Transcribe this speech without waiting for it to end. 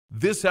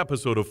This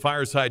episode of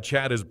Fireside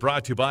Chat is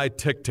brought to you by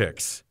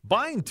Tic-Tics.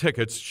 Buying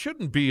tickets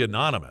shouldn't be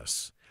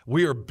anonymous.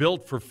 We are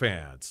built for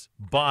fans,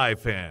 by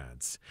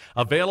fans.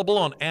 Available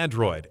on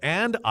Android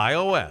and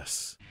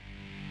iOS.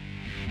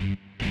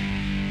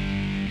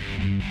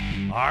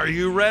 Are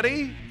you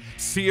ready?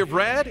 Sea of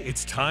Red,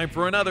 it's time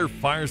for another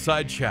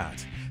Fireside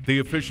Chat, the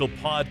official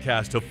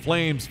podcast of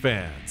Flames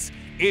fans.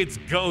 It's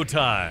go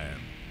time.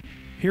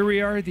 Here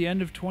we are at the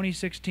end of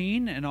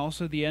 2016 and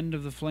also the end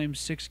of the Flames'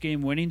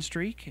 6-game winning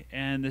streak.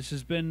 And this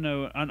has been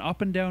an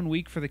up and down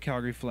week for the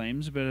Calgary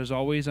Flames. But as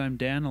always, I'm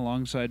Dan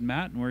alongside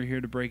Matt, and we're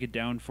here to break it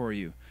down for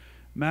you.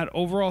 Matt,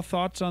 overall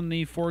thoughts on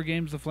the 4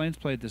 games the Flames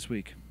played this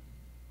week?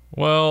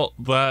 Well,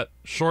 that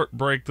short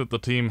break that the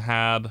team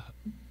had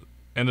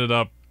ended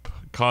up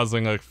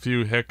causing a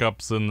few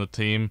hiccups in the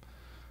team.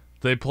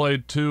 They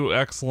played 2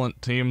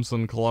 excellent teams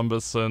in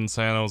Columbus and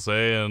San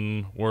Jose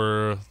and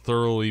were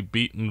thoroughly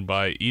beaten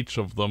by each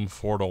of them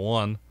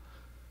 4-1.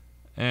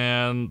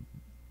 And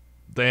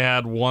they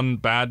had 1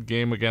 bad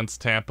game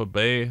against Tampa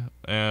Bay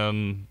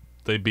and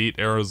they beat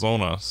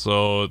Arizona.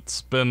 So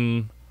it's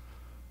been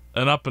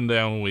an up and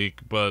down week,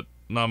 but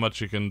not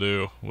much you can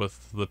do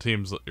with the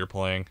teams that you're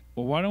playing.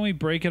 Well, why don't we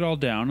break it all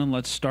down, and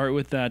let's start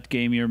with that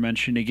game you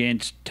mentioned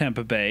against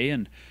Tampa Bay.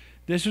 And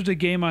this was a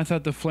game I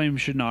thought the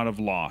Flames should not have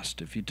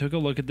lost. If you took a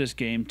look at this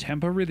game,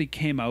 Tampa really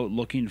came out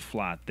looking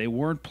flat. They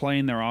weren't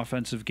playing their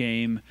offensive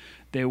game.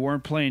 They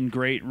weren't playing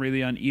great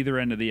really on either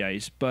end of the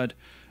ice. But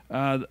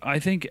I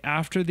think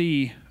after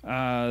the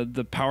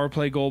power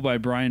play goal by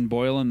Brian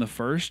Boyle in the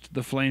first,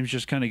 the Flames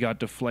just kind of got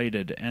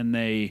deflated, and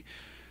they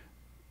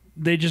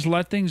just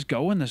let things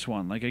go in this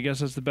one. Like, I guess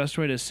that's the best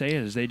way to say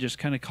it, is they just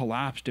kind of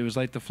collapsed. It was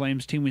like the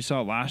Flames team we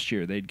saw last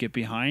year. They'd get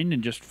behind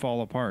and just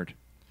fall apart.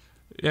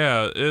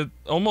 Yeah,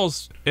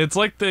 it's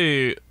like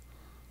they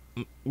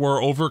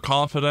were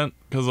overconfident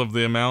because of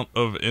the amount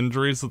of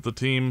injuries that the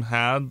team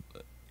had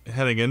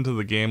heading into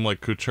the game.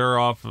 Like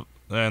Kucherov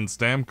and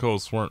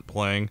Stamkos weren't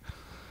playing.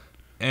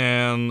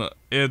 And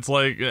it's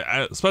like,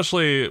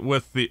 especially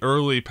with the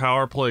early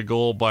power play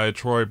goal by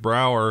Troy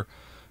Brouwer,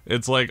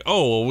 it's like,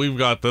 oh, well, we've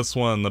got this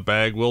one in the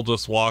bag. We'll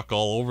just walk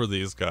all over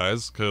these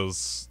guys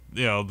because,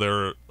 you know,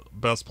 their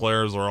best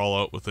players are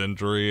all out with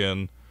injury,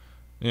 and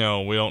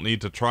we don't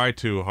need to try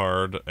too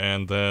hard.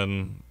 And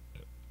then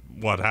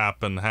what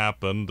happened,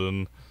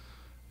 and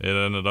it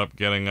ended up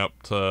getting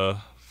up to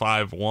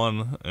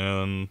 5-1,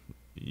 and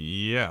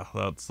yeah,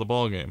 that's the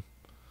ball game.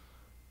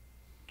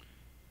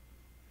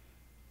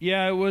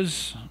 Yeah, it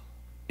was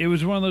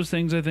one of those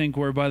things, I think,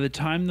 where by the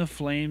time the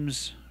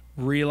Flames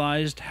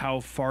realized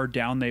how far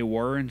down they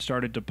were and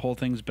started to pull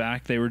things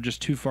back, they were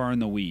just too far in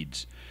the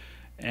weeds.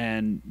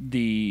 And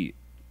the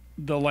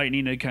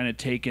Lightning had kind of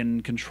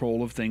taken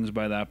control of things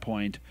by that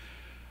point.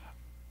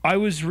 I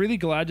was really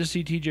glad to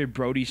see TJ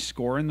Brodie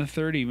score in the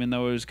third, even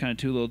though it was kind of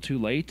too little too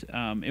late.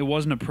 It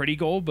wasn't a pretty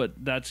goal, but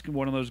that's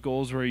one of those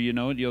goals where,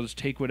 you'll just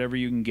take whatever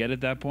you can get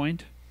at that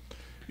point.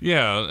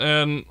 Yeah,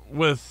 and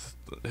with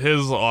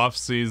his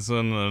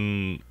off-season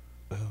and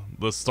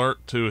the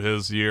start to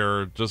his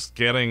year, just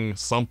getting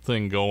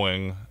something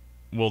going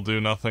will do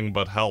nothing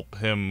but help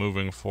him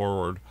moving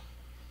forward.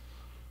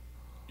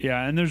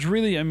 Yeah, and there's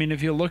really,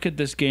 if you look at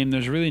this game,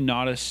 there's really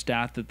not a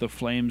stat that the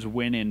Flames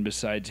win in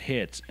besides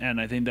hits, and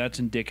I think that's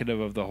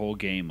indicative of the whole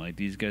game. Like,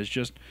 these guys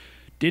just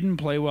didn't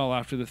play well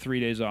after the 3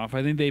 days off.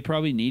 I think they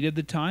probably needed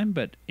the time,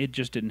 but it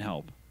just didn't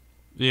help.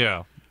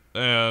 Yeah,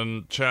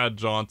 and Chad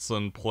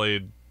Johnson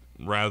played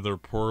rather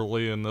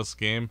poorly in this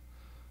game.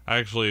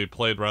 Actually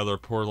played rather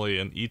poorly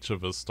in each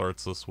of his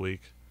starts this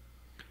week.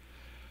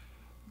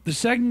 The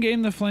second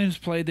game the Flames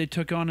played, they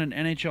took on an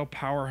NHL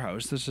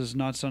powerhouse. This is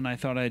not something I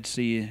thought I'd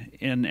see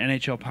in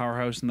NHL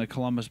powerhouse in the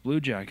Columbus Blue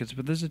Jackets,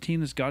 but this is a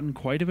team that's gotten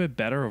quite a bit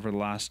better over the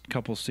last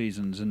couple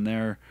seasons, and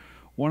they're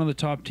one of the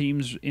top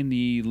teams in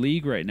the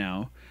league right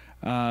now.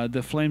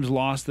 The Flames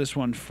lost this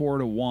one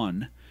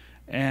 4-1,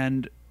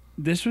 and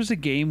this was a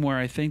game where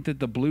I think that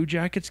the Blue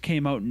Jackets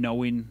came out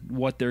knowing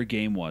what their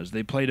game was.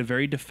 They played a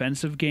very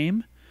defensive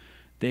game.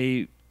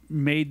 They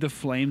made the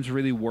Flames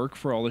really work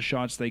for all the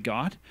shots they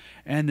got,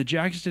 and the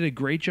Jackets did a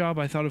great job,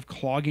 I thought, of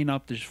clogging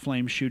up the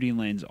Flames shooting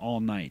lanes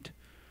all night.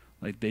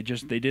 Like, they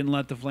didn't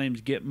let the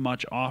Flames get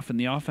much off in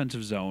the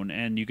offensive zone,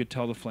 and you could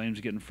tell the Flames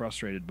getting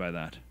frustrated by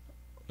that.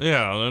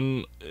 Yeah,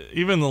 and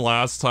even the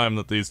last time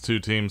that these two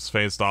teams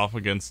faced off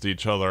against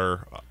each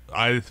other,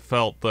 I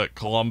felt that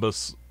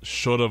Columbus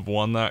should have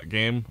won that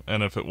game,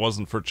 and if it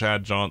wasn't for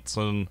Chad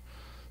Johnson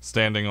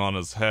standing on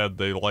his head,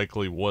 they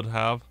likely would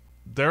have.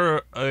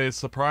 They're a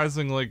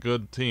surprisingly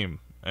good team,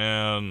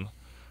 and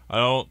I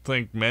don't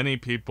think many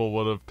people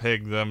would have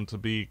pegged them to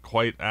be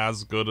quite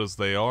as good as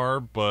they are,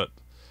 but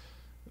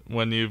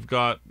when you've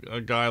got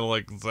a guy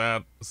like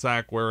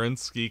Zach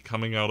Werenski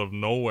coming out of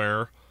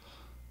nowhere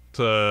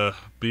to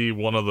be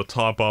one of the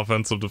top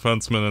offensive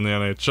defensemen in the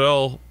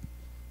NHL,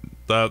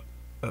 that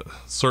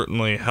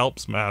certainly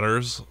helps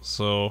matters.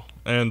 So,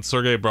 and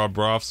Sergei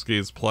Bobrovsky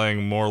is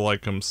playing more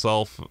like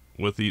himself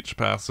with each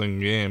passing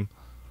game.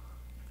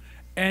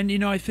 And,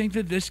 I think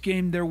that this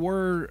game, there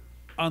were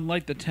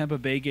unlike the Tampa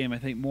Bay game, I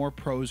think more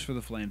pros for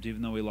the Flames,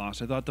 even though we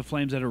lost. I thought the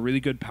Flames had a really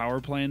good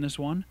power play in this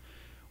one.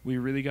 We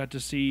really got to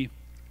see,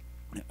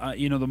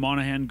 the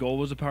Monahan goal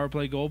was a power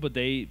play goal, but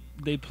they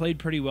played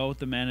pretty well with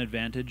the man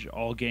advantage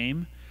all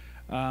game.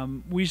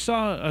 We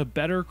saw a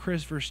better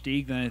Chris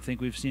Versteeg than I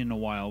think we've seen in a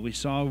while. We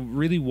saw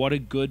really what a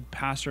good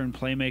passer and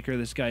playmaker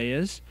this guy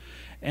is.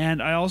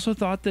 And I also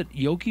thought that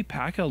Yoki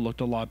Paka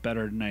looked a lot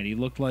better tonight. He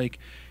looked like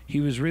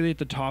he was really at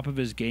the top of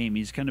his game.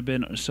 He's kind of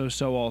been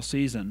so-so all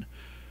season.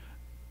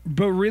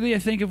 But really, I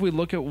think if we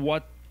look at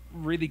what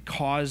really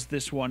caused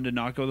this one to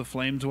not go the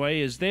Flames' way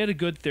is they had a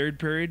good third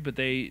period, but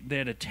they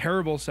had a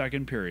terrible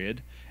second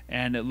period,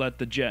 and it let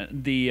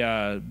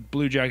the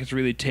Blue Jackets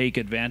really take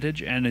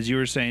advantage. And as you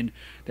were saying,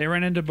 they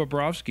ran into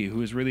Bobrovsky, who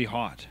was really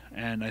hot,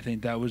 and I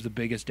think that was the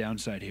biggest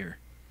downside here.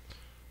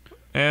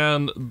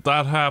 And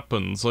that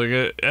happens.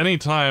 Like,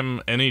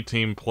 anytime any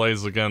team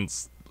plays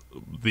against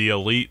the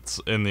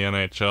elites in the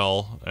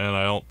NHL, and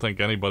I don't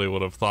think anybody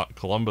would have thought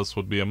Columbus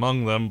would be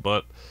among them,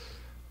 but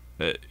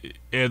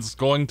it's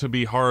going to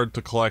be hard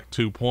to collect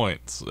 2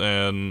 points.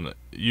 And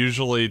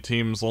usually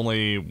teams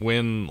only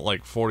win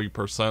like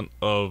 40%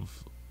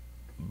 of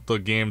the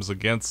games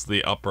against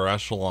the upper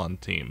echelon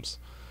teams,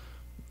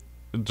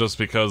 just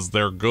because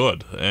they're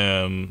good,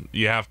 and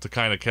you have to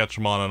kind of catch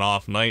them on an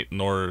off night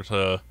in order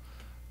to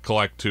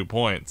collect 2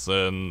 points.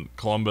 And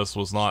Columbus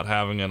was not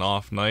having an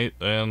off night,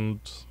 and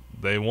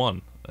they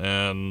won.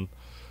 And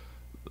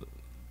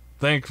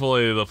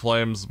thankfully the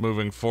Flames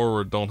moving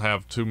forward don't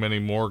have too many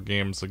more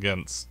games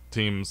against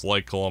teams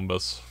like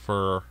Columbus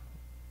for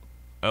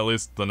at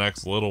least the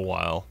next little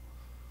while.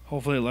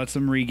 Hopefully it lets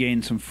them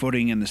regain some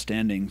footing in the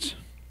standings.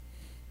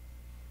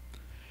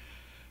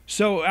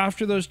 So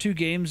after those 2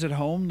 games at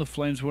home, the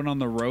Flames went on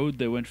the road.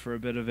 They went for a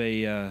bit of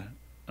a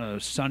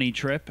sunny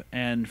trip,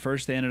 and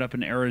first they ended up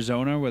in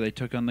Arizona, where they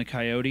took on the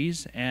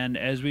Coyotes. And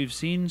as we've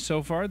seen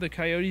so far, the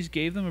Coyotes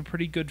gave them a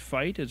pretty good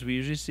fight, as we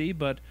usually see,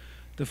 but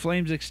the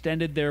Flames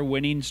extended their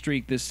winning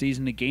streak this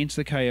season against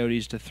the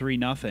Coyotes to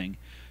 3-0,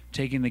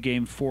 taking the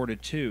game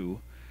 4-2.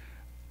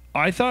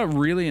 I thought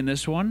really in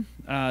this one,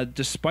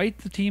 despite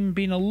the team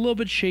being a little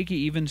bit shaky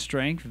even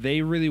strength,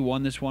 they really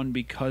won this one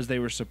because they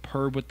were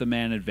superb with the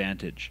man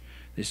advantage.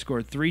 They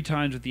scored 3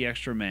 times with the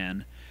extra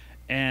man.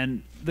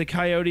 And the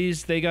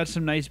Coyotes, they got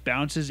some nice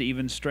bounces,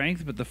 even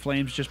strength, but the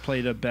Flames just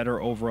played a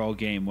better overall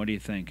game. What do you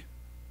think?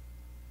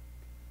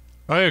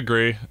 I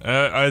agree.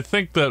 I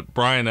think that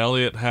Brian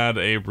Elliott had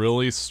a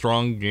really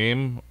strong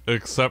game,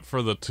 except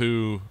for the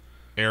 2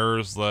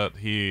 errors that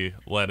he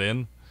let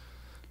in.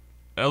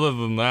 Other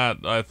than that,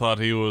 I thought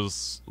he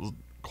was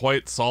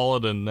quite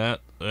solid in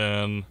net,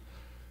 and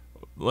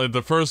like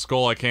the first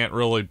goal, I can't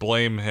really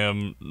blame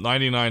him.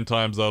 99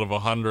 times out of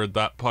 100,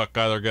 that puck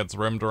either gets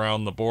rimmed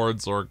around the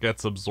boards or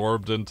gets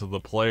absorbed into the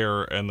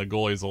player, and the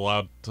goalie's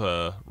allowed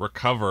to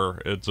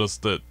recover. It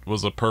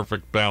was a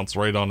perfect bounce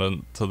right on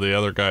into the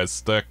other guy's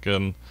stick,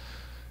 and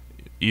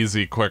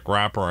easy, quick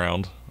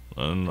wraparound.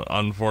 And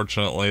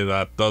unfortunately,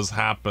 that does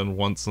happen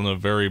once in a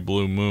very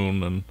blue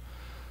moon. And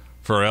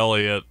for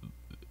Elliott,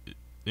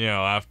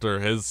 after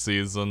his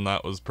season,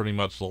 that was pretty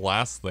much the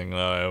last thing that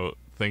I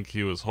think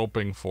he was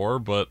hoping for,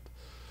 but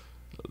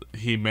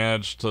he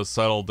managed to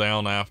settle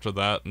down after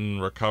that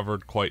and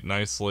recovered quite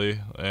nicely,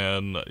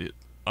 and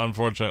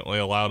unfortunately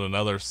allowed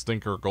another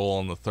stinker goal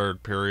in the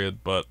third period.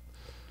 But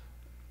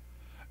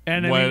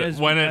and when as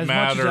it mattered,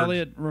 much as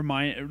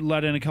Elliott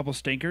let in a couple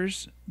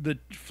stinkers, the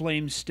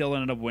Flames still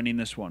ended up winning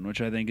this one, which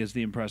I think is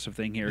the impressive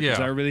thing here, because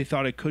I really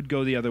thought it could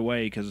go the other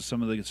way because of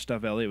some of the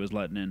stuff Elliott was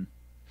letting in.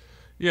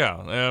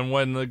 Yeah, and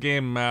when the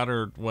game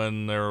mattered,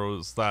 when there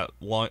was that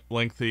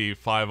lengthy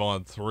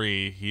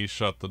 5-on-3, he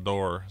shut the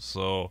door.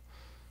 So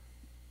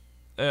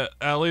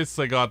at least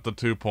they got the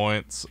 2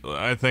 points.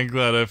 I think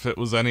that if it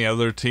was any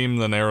other team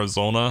than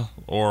Arizona,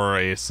 or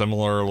a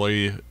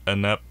similarly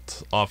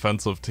inept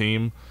offensive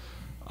team,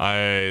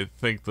 I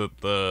think that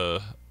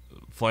the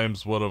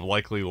Flames would have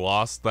likely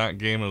lost that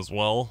game as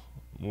well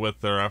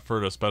with their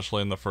effort,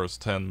 especially in the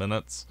first 10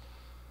 minutes.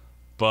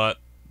 But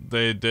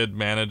they did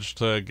manage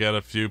to get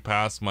a few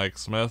past Mike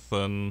Smith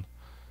and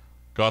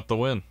got the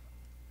win.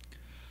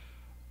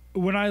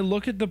 When I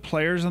look at the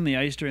players on the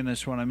ice during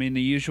this one, I mean,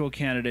 the usual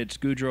candidates,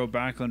 Gaudreau,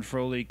 Backlund,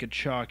 Frolik,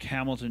 Tkachuk,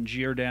 Hamilton,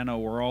 Giordano,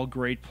 were all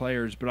great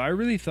players, but I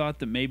really thought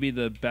that maybe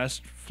the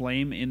best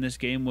Flame in this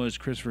game was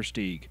Chris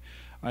Versteeg.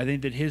 I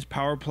think that his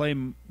power play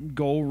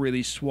goal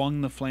really swung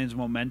the Flames'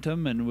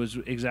 momentum and was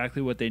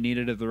exactly what they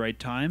needed at the right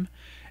time.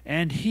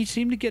 And he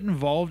seemed to get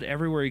involved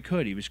everywhere he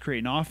could. He was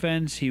creating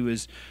offense. He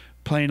was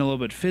playing a little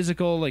bit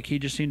physical. Like, he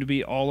just seemed to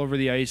be all over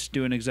the ice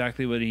doing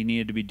exactly what he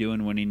needed to be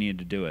doing when he needed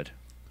to do it.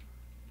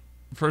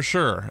 For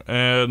sure.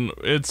 And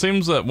it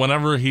seems that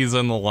whenever he's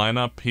in the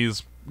lineup,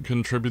 he's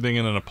contributing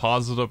in a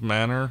positive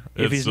manner.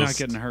 If he's not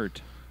getting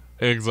hurt.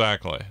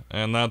 Exactly.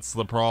 And that's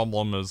the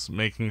problem, is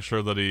making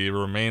sure that he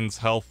remains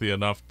healthy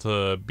enough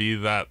to be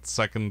that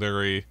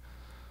secondary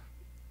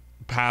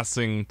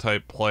passing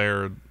type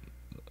player,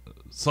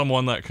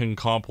 someone that can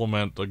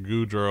complement a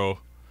Gaudreau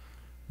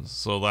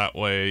So that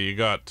way you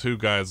got two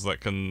guys that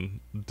can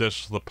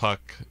dish the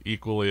puck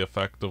equally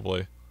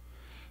effectively.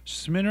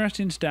 Some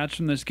interesting stats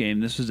from this game.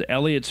 This was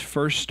Elliott's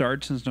first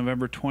start since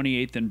November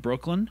 28th in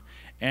Brooklyn,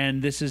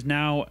 and this is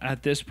now,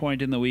 at this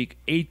point in the week,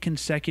 8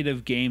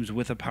 consecutive games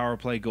with a power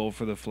play goal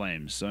for the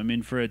Flames. So, I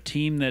mean, for a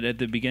team that at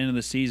the beginning of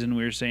the season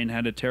we were saying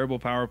had a terrible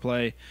power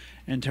play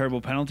and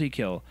terrible penalty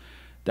kill,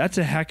 that's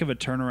a heck of a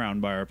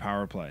turnaround by our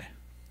power play.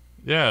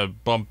 Yeah,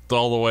 bumped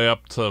all the way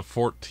up to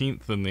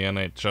 14th in the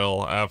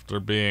NHL after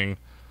being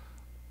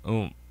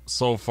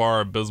so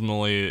far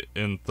abysmally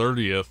in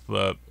 30th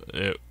that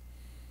it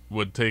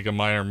would take a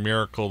minor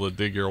miracle to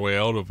dig your way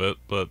out of it,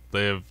 but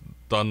they have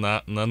done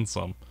that and then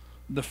some.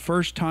 The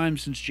first time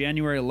since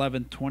January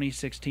 11th,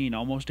 2016,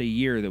 almost a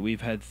year, that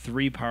we've had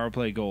 3 power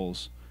play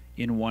goals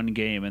in one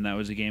game, and that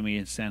was a game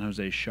against San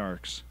Jose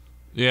Sharks.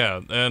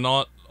 Yeah, and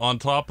on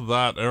top of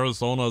that,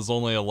 Arizona's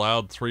only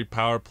allowed 3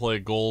 power play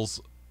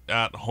goals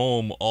at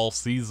home all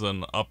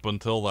season up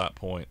until that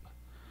point.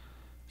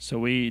 So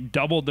we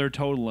doubled their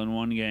total in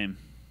one game.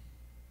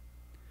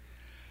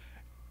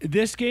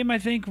 This game, I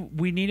think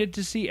we needed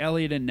to see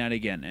Elliott in net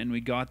again, and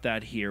we got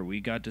that here. We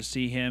got to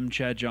see him.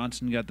 Chad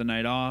Johnson got the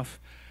night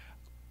off.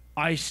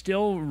 I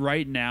still,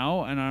 right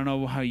now, and I don't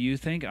know how you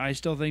think, I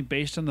still think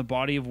based on the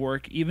body of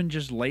work, even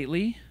just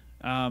lately,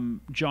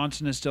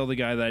 Johnson is still the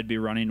guy that I'd be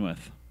running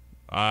with.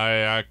 I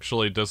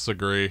actually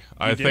disagree.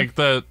 I think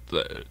that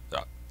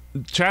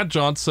Chad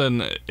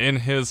Johnson, in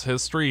his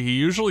history, he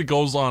usually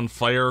goes on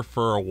fire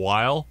for a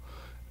while,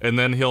 and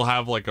then he'll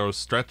have like a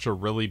stretch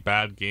of really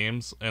bad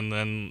games, and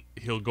then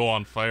he'll go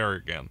on fire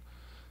again.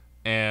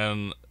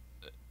 And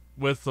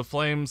with the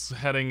Flames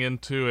heading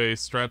into a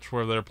stretch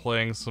where they're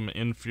playing some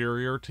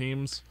inferior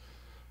teams,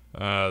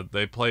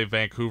 they play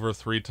Vancouver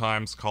 3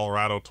 times,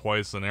 Colorado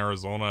twice, and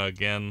Arizona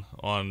again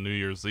on New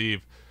Year's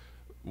Eve.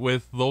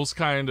 With those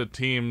kind of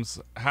teams,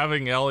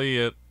 having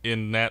Elliott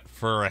in net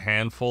for a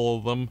handful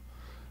of them,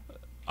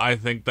 I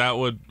think that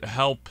would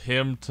help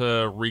him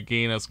to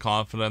regain his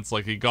confidence.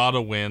 Like, he got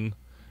a win.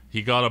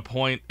 He got a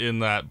point in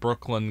that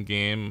Brooklyn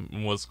game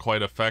and was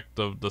quite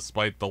effective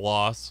despite the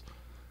loss.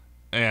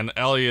 And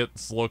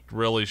Elliott's looked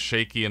really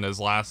shaky in his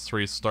last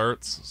 3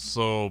 starts.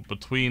 So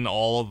between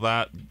all of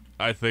that,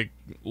 I think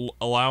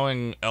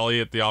allowing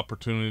Elliott the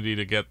opportunity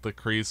to get the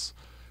crease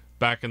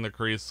back in the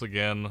crease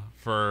again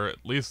for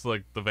at least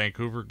like the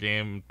Vancouver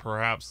game,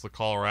 perhaps the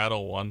Colorado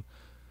one,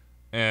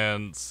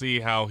 and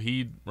see how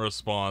he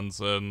responds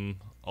and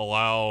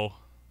allow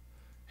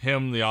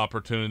him the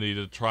opportunity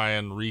to try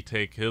and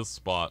retake his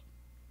spot.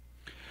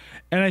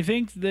 And I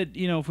think that,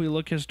 you know, if we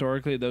look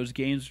historically at those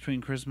games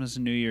between Christmas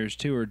and New Year's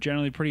too, are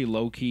generally pretty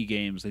low-key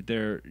games. Like,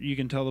 you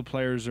can tell the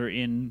players are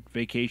in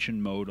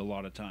vacation mode a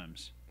lot of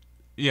times.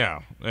 Yeah,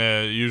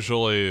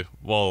 usually,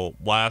 well,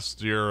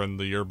 last year and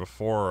the year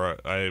before,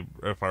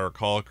 if I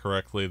recall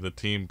correctly, the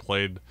team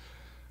played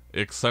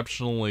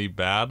exceptionally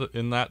bad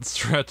in that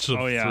stretch of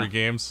 3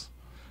 games.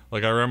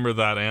 Like, I remember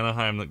that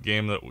Anaheim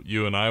game that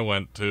you and I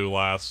went to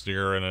last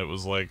year, and it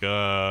was like,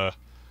 am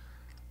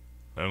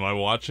I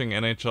watching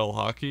NHL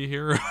hockey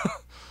here?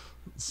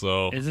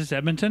 So, is this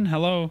Edmonton?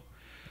 Hello.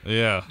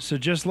 Yeah. So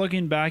just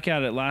looking back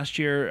at it, last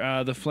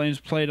year the Flames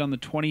played on the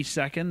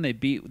 22nd. They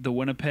beat the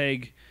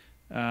Winnipeg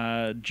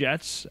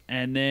Jets,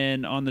 and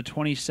then on the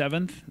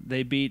 27th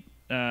they beat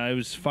it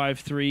was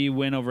 5-3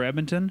 win over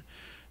Edmonton.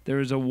 There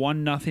was a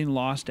 1-0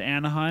 loss to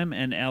Anaheim,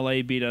 and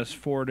LA beat us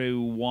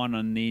 4-1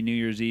 on the New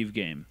Year's Eve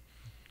game.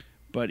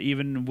 But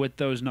even with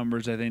those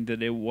numbers, I think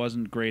that it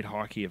wasn't great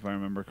hockey, if I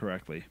remember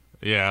correctly.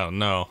 Yeah,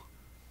 no.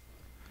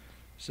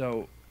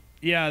 So,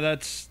 yeah,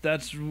 that's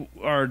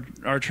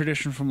our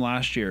tradition from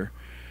last year.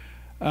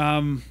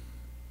 You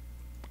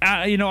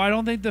know, I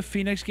don't think the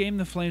Phoenix game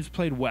the Flames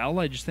played well.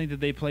 I just think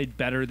that they played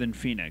better than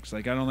Phoenix.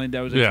 Like, I don't think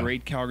that was a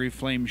great Calgary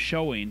Flames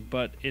showing,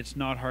 but it's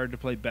not hard to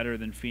play better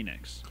than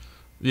Phoenix.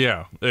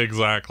 Yeah,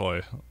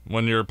 exactly.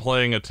 When you're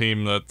playing a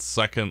team that's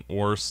second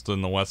worst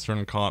in the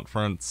Western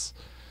Conference,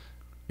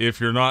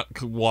 if you're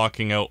not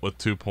walking out with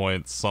 2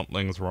 points,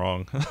 something's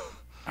wrong.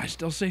 I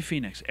still say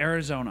Phoenix.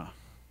 Arizona.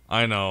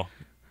 I know.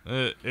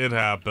 It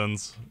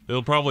happens.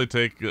 It'll probably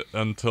take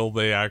until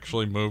they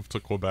actually move to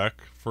Quebec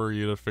for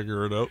you to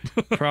figure it out.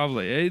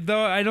 Probably.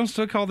 Though I don't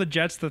still call the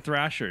Jets the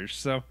Thrashers,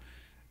 so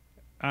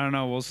I don't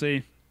know. We'll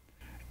see.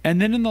 And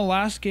then in the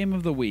last game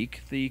of the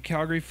week, the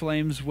Calgary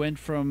Flames went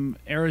from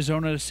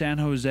Arizona to San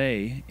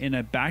Jose in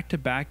a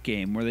back-to-back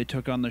game where they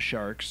took on the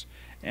Sharks.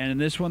 And in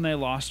this one, they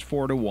lost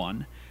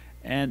 4-1.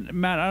 And,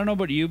 Matt, I don't know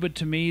about you, but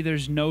to me,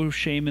 there's no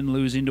shame in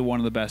losing to one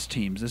of the best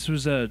teams. This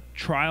was a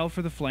trial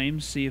for the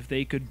Flames, see if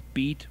they could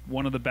beat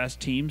one of the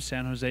best teams.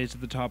 San Jose's at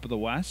the top of the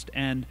West.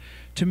 And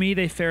to me,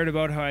 they fared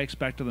about how I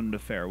expected them to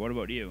fare. What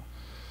about you?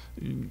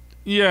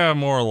 Yeah,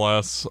 more or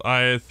less.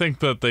 I think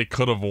that they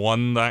could have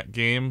won that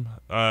game.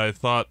 I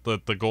thought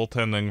that the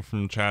goaltending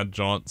from Chad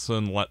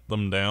Johnson let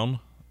them down,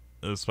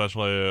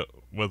 especially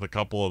with a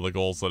couple of the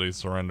goals that he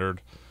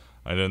surrendered.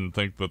 I didn't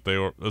think that they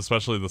were,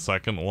 especially the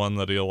second one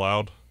that he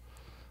allowed,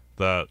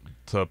 that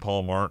to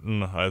Paul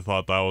Martin. I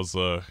thought that was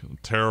a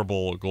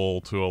terrible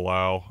goal to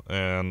allow,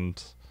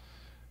 and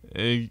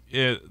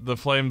the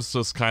Flames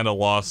just kind of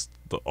lost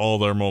all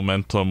their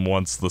momentum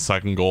once the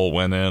second goal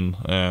went in,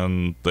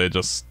 and they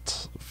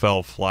just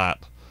fell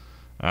flat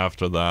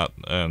after that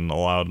and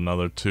allowed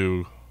another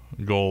 2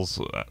 goals.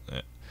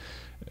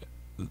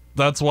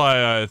 That's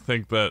why I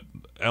think that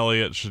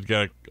Elliott should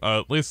get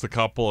at least a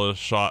couple of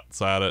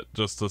shots at it,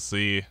 just to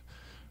see,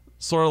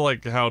 sort of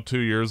like how 2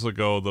 years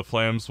ago the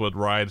Flames would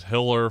ride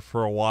Hiller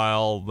for a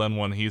while, then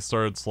when he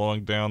started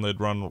slowing down they'd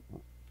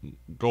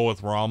go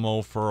with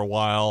Ramo for a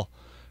while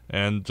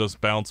and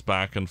just bounce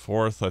back and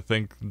forth. I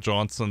think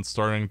Johnson's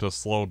starting to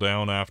slow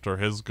down after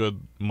his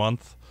good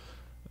month,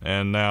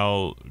 and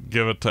now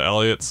give it to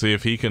Elliott, see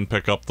if he can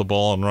pick up the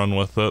ball and run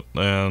with it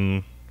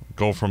and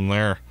go from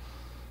there.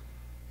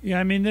 Yeah,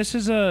 I mean, this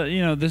is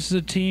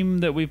a team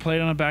that we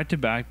played on a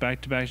back-to-back.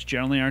 Back-to-backs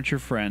generally aren't your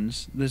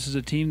friends. This is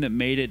a team that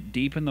made it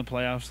deep in the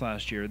playoffs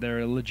last year. They're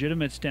a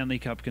legitimate Stanley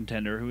Cup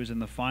contender who is in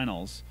the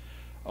finals.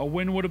 A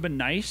win would have been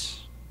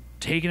nice.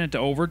 Taking it to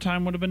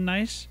overtime would have been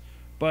nice.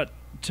 But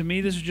to me,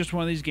 this is just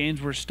one of these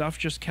games where stuff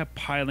just kept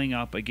piling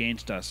up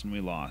against us and we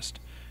lost.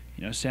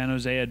 San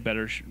Jose had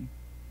better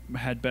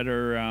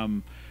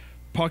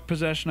puck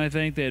possession, I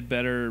think. They had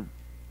better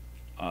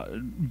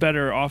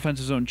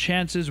offensive zone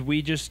chances.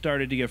 We just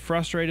started to get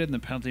frustrated, and the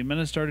penalty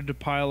minutes started to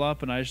pile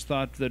up, and I just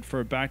thought that for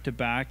a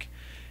back-to-back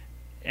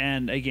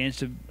and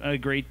against a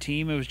great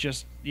team, it was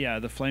just,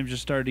 the Flames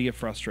just started to get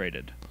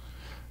frustrated.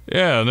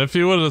 Yeah, and if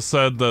you would have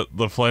said that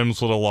the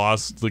Flames would have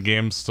lost the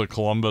games to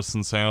Columbus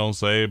and San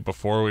Jose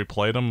before we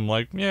played them,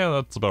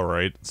 that's about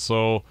right.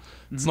 So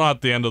it's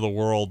not the end of the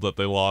world that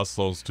they lost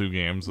those 2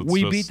 games.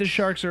 We beat the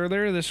Sharks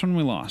earlier. This one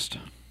we lost.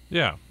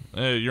 Yeah.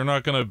 You're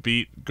not going to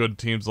beat good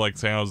teams like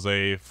San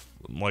Jose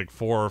 4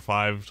 or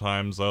 5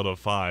 times out of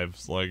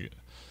 5.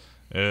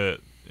 That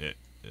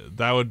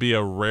would be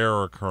a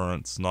rare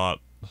occurrence, not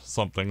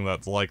something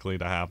that's likely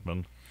to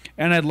happen.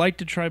 And I'd like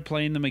to try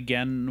playing them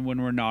again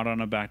when we're not on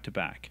a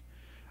back-to-back.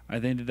 I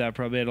think that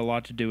probably had a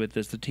lot to do with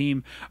this. The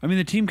team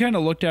kind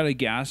of looked out of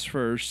gas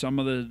for some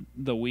of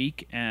the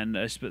week, and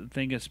I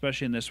think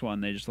especially in this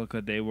one, they just looked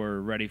like they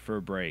were ready for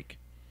a break.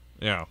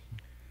 Yeah.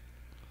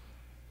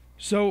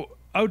 So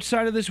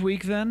outside of this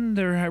week, then,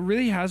 there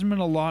really hasn't been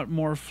a lot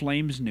more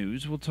Flames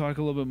news. We'll talk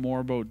a little bit more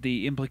about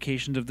the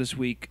implications of this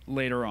week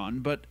later on.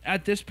 But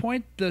at this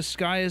point, the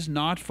sky is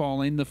not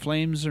falling. The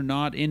Flames are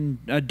not in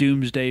a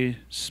doomsday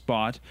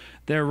spot.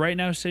 They're right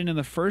now sitting in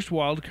the first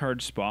wild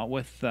card spot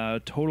with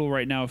a total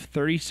right now of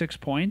 36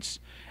 points.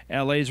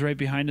 LA's right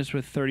behind us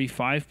with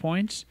 35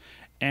 points.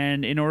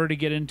 And in order to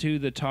get into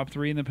the top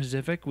 3 in the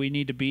Pacific, we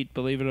need to beat,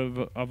 believe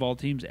it of all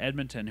teams,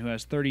 Edmonton, who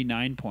has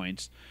 39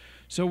 points.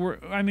 So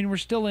we're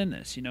still in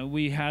this.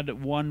 We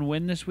had 1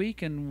 win this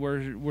week, and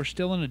we're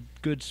still in a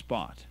good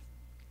spot.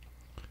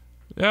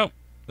 Yep,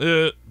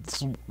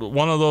 it's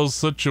one of those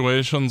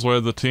situations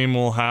where the team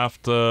will have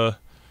to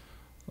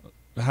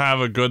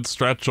have a good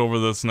stretch over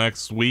this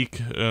next week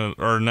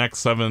or next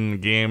 7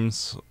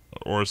 games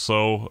or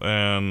so,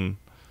 in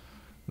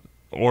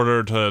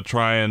order to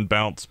try and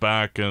bounce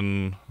back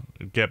and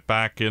get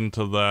back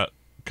into that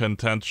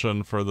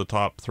contention for the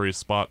top 3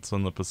 spots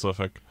in the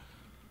Pacific.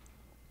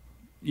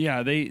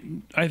 Yeah,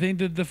 I think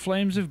that the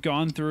Flames have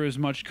gone through as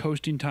much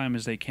coasting time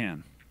as they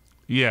can.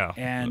 Yeah.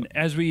 And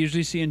as we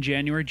usually see in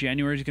January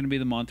is going to be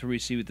the month where we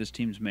see what this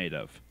team's made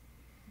of.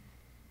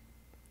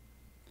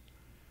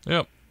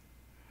 Yep.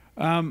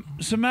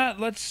 So, Matt,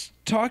 let's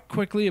talk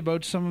quickly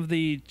about some of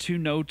the 2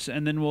 notes,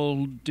 and then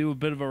we'll do a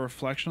bit of a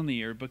reflection on the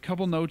year. But a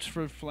couple notes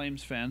for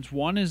Flames fans.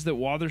 One is that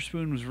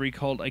Wotherspoon was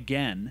recalled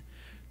again.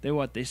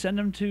 They sent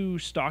him to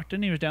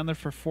Stockton. He was down there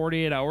for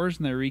 48 hours,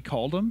 and they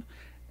recalled him.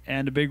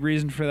 And a big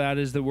reason for that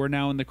is that we're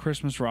now in the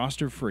Christmas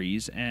roster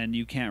freeze, and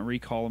you can't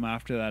recall him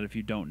after that if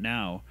you don't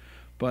now.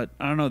 But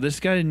I don't know. This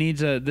guy's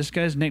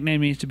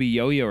nickname needs to be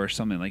Yo-Yo or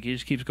something. He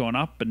just keeps going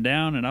up and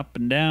down and up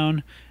and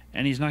down,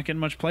 and he's not getting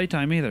much play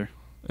time either.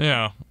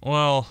 Yeah,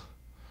 well,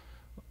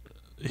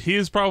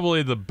 he's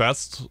probably the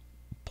best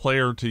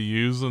player to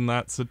use in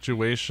that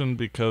situation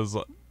because,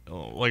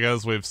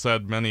 as we've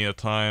said many a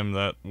time,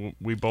 that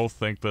we both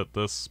think that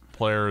this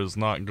player is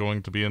not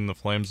going to be in the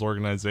Flames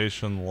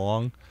organization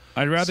long.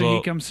 I'd rather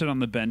he come sit on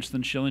the bench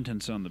than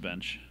Shillington sit on the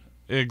bench.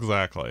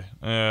 Exactly.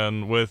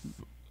 And with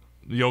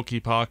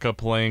Yoki Paka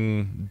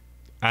playing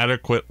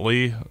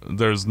adequately,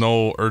 there's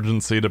no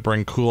urgency to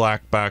bring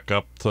Kulak back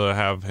up to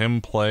have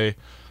him play.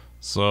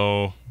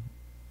 So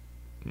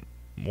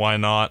why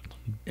not?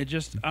 I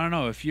don't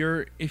know. If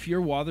you're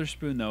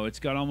Wotherspoon, though, it's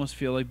got to almost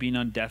feel like being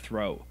on death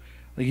row.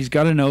 He's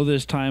got to know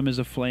this time as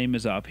a Flame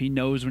is up. He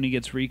knows when he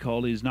gets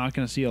recalled, he's not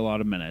going to see a lot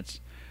of minutes.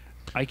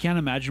 I can't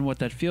imagine what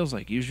that feels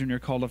like. Usually when you're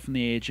called up from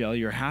the AHL,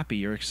 you're happy,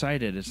 you're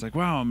excited. It's like,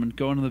 wow, I'm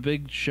going to the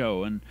big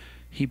show. And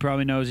he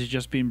probably knows he's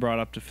just being brought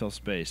up to fill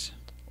space.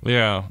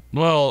 Yeah.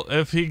 Well,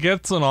 if he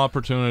gets an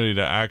opportunity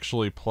to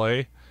actually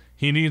play,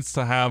 he needs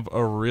to have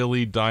a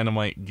really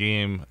dynamite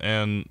game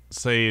and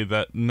say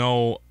that,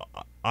 no,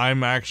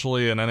 I'm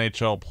actually an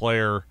NHL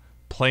player,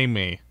 play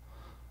me.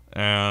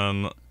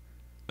 And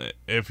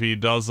if he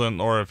doesn't,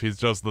 or if he's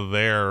just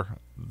there,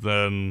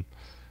 then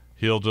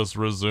he'll just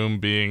resume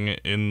being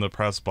in the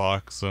press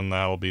box, and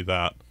that'll be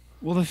that.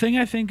 Well, the thing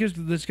I think is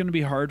that's going to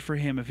be hard for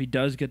him if he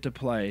does get to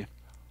play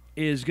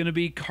is going to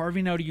be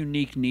carving out a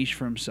unique niche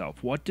for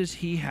himself. What does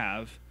he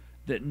have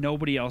that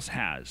nobody else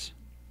has,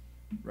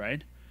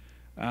 right?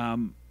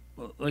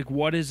 Like,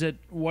 what is it?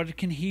 What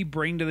can he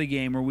bring to the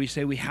game where we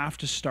say we have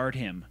to start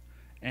him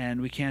and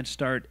we can't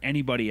start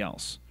anybody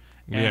else?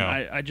 And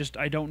Yeah.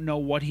 I don't know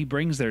what he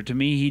brings there. To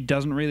me, he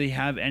doesn't really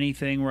have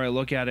anything where I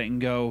look at it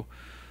and go,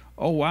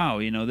 oh, wow,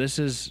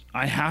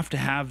 I have to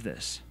have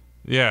this.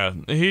 Yeah,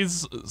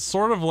 he's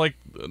sort of like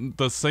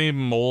the same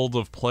mold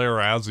of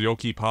player as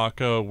Yoki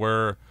Paka,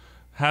 where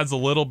has a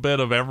little bit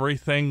of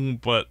everything,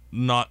 but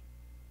not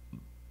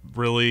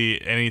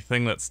really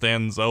anything that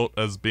stands out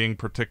as being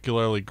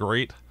particularly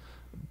great.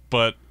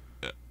 But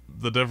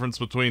the difference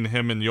between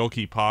him and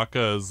Yoki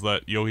Paka is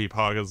that Yoki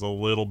Paka is a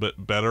little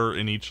bit better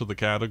in each of the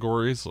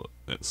categories.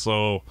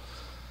 So,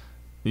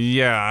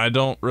 yeah, I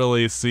don't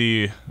really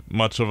see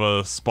much of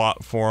a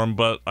spot for him,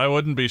 but I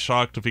wouldn't be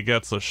shocked if he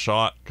gets a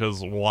shot,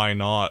 because why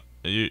not?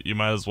 You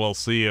might as well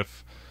see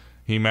if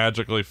he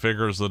magically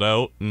figures it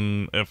out,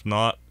 and if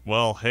not,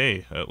 well,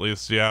 hey, at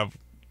least you have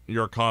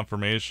your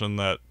confirmation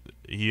that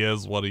he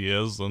is what he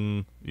is,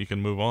 and you can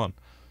move on.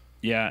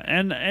 Yeah,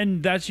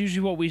 and that's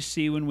usually what we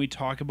see when we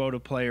talk about a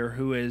player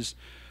who is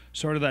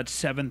sort of that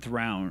seventh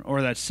round,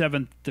 or that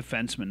seventh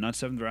defenseman, not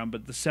seventh round,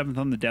 but the seventh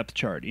on the depth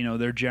chart.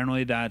 They're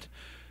generally that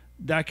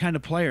kind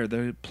of player,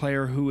 the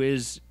player who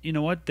is,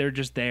 they're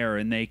just there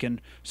and they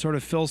can sort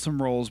of fill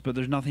some roles, but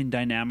there's nothing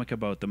dynamic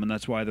about them, and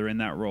that's why they're in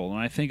that role. And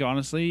I think,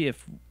 honestly,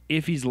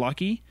 if he's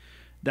lucky,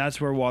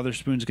 that's where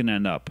Wotherspoon's going to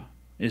end up,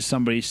 is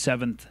somebody's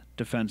seventh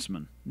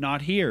defenseman.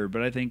 Not here,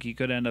 but I think he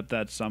could end up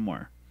that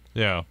somewhere.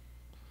 Yeah.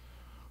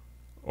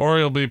 Or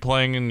he'll be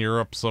playing in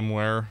Europe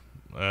somewhere,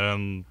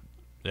 and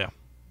yeah.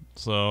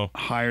 So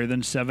higher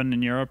than 7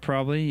 in Europe,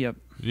 probably. Yep.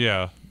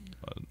 Yeah.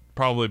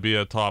 Probably be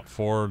a top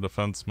 4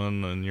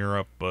 defenseman in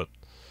Europe, but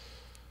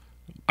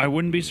I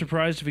wouldn't be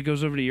surprised if he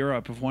goes over to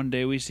Europe if one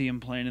day we see him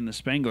playing in the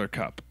Spengler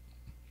Cup.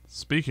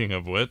 Speaking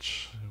of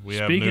which, we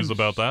have news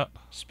about that.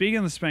 Speaking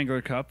of the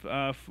Spengler Cup,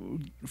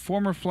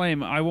 former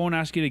Flame, I won't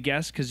ask you to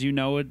guess because you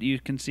know it, you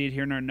can see it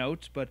here in our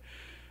notes, but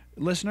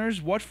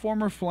listeners, what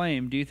former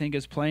Flame do you think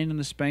is playing in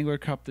the Spengler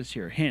Cup this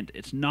year? Hint,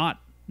 it's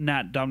not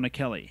Nat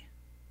Dominicelli.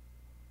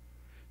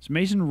 It's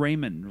Mason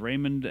Raymond.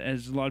 Raymond,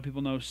 as a lot of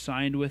people know,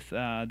 signed with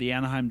the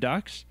Anaheim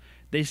Ducks.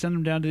 They sent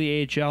him down to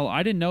the AHL.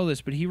 I didn't know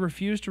this, but he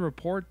refused to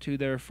report to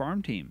their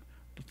farm team.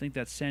 I think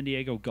that's San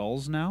Diego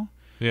Gulls now.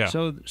 Yeah.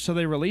 So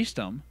they released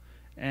him,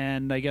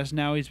 and I guess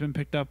now he's been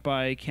picked up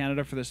by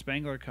Canada for the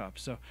Spengler Cup.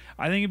 So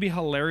I think it'd be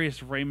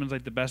hilarious if Raymond's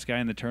like the best guy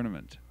in the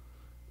tournament.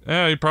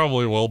 Yeah, he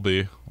probably will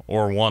be,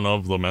 or one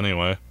of them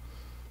anyway.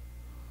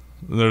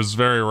 There's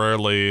very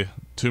rarely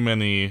too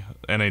many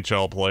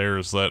NHL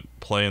players that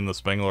play in the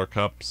Spengler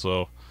Cup,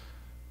 so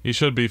he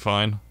should be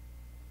fine.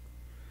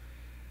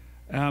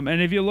 And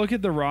if you look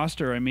at the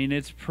roster, I mean,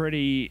 it's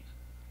pretty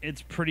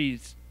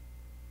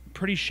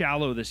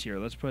shallow this year.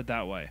 Let's put it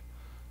that way.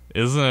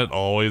 Isn't it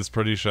always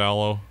pretty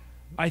shallow?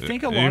 I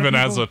think a lot even of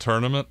people, as a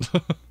tournament.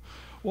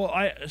 Well,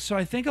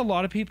 I think a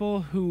lot of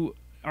people who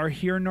are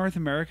here in North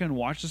America and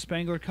watch the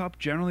Spengler Cup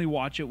generally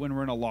watch it when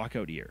we're in a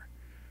lockout year,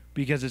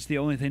 because it's the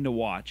only thing to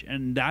watch,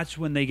 and that's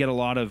when they get a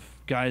lot of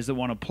guys that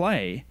want to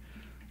play,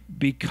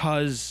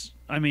 because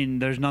I mean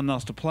there's nothing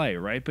else to play,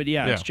 right? But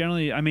yeah, it's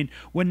generally, I mean,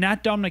 when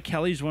Nat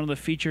Dominicelli is one of the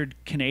featured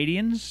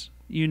Canadians,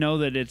 you know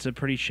that it's a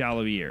pretty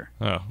shallow year.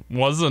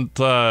 Wasn't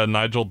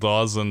Nigel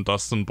Dawes and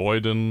Dustin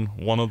Boyd in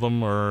one of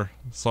them or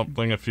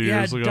something a few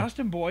years ago? Yeah,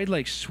 Dustin Boyd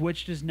like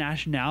switched his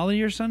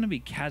nationality or something to be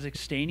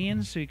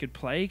Kazakhstanian so he could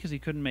play because he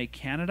couldn't make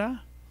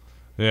Canada.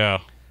 Yeah,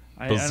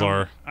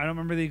 bizarre. I don't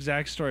remember the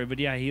exact story, but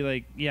yeah,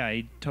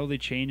 he totally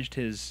changed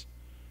his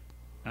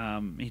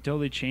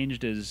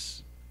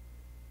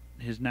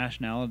his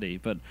nationality.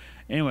 But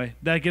anyway,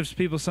 that gives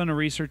people something to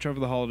research over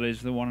the holidays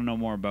if they want to know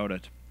more about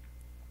it.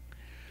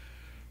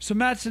 So,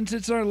 Matt, since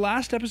it's our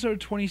last episode of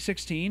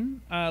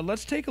 2016,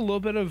 let's take a little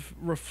bit of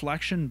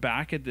reflection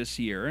back at this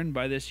year. And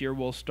by this year,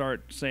 we'll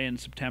start, say, in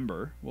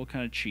September. We'll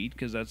kind of cheat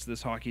because that's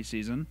this hockey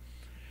season.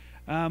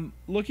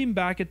 Looking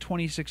back at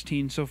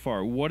 2016 so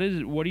far, what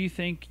do you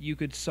think you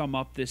could sum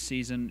up this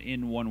season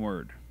in one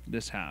word,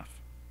 this half?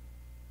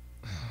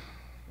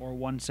 Or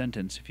one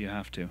sentence if you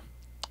have to.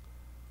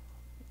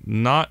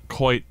 Not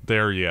quite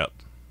there yet.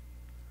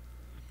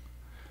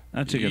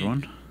 That's a good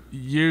one.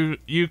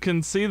 You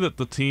can see that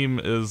the team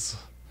is,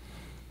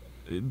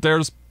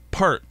 there's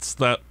parts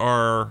that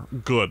are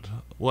good,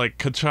 like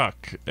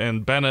Tkachuk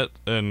and Bennett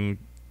and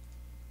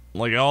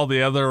like all the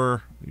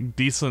other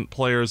decent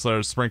players that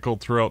are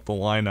sprinkled throughout the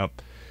lineup.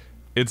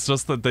 It's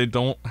just that they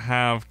don't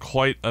have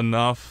quite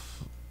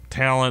enough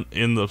talent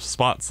in the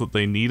spots that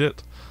they need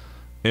it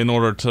in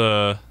order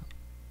to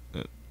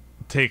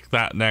take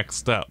that next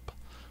step.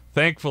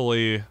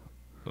 Thankfully,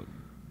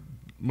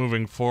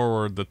 moving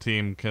forward, the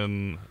team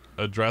can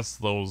address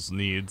those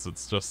needs.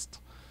 It's just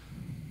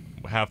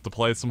have to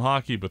play some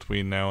hockey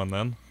between now and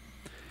then.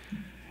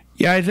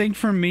 Yeah, I think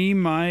for me,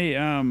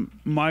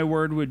 my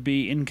word would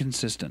be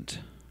inconsistent.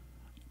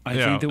 I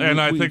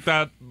think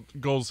that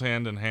goes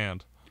hand in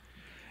hand.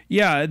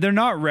 Yeah, they're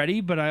not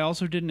ready, but I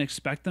also didn't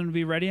expect them to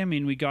be ready. I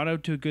mean, we got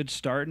out to a good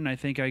start, and I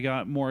think I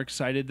got more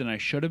excited than I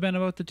should have been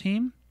about the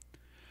team.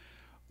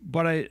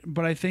 But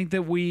I think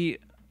that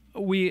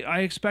I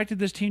expected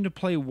this team to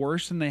play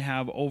worse than they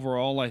have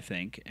overall, I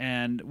think.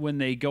 And when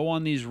they go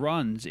on these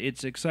runs,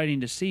 it's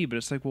exciting to see, but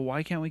it's like, well,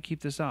 why can't we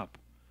keep this up?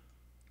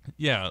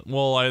 Yeah,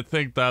 well, I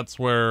think that's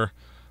where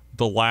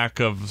the lack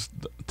of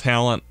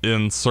talent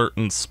in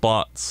certain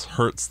spots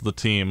hurts the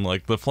team.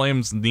 Like, the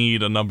Flames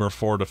need a number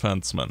 4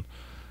 defenseman,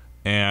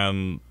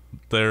 and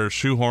they're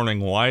shoehorning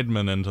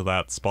Weidman into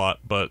that spot,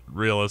 but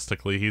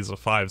realistically, he's a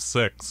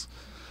 5'6".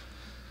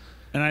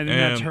 And I think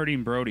that's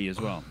hurting Brody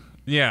as well.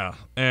 Yeah,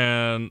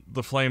 and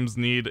the Flames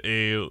need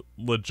a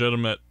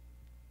legitimate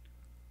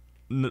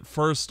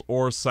first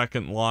or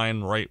second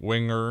line right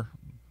winger.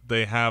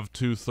 They have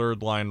 2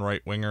 third-line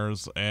right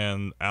wingers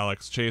and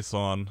Alex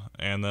Chason,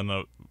 and then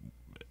a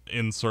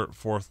insert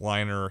 4th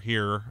liner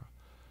here.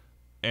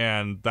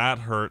 And that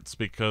hurts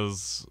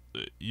because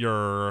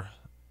you're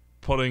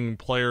putting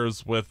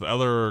players with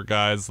other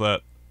guys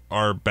that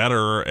are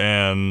better,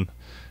 and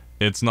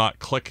it's not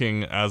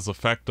clicking as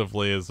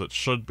effectively as it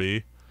should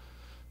be.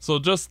 So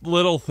just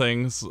little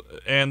things,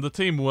 and the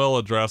team will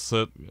address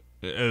it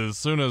as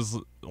soon as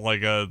the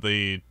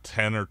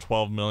 $10 or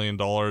 $12 million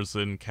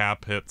in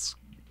cap hits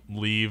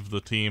leave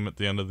the team at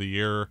the end of the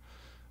year.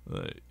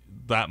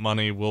 That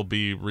money will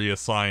be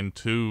reassigned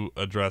to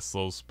address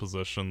those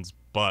positions,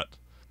 but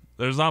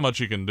there's not much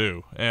you can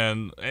do.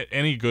 And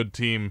any good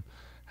team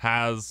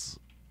has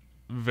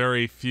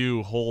very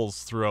few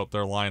holes throughout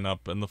their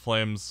lineup, and the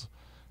Flames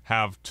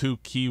have 2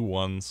 key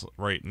ones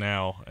right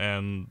now,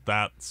 and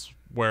that's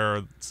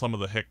where some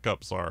of the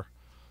hiccups are.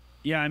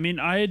 Yeah, I mean,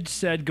 I had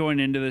said going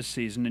into this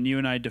season, and you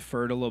and I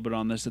deferred a little bit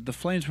on this, that the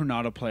Flames were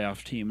not a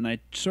playoff team, and I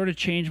sort of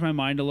changed my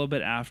mind a little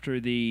bit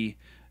after the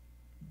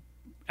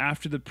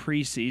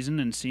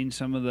preseason and seeing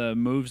some of the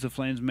moves the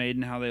Flames made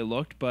and how they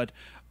looked, but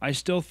I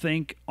still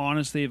think,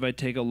 honestly, if I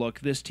take a look,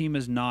 this team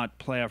is not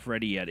playoff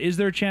ready yet. Is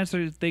there a chance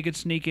that they could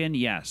sneak in?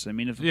 Yes. I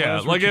mean, if the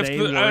playoffs were today,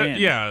 we're in.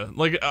 Yeah,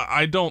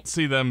 I don't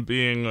see them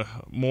being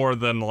more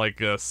than like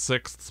a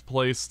 6th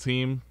place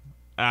team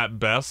at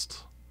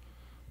best.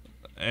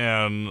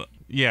 And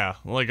yeah,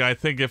 I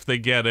think if they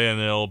get in,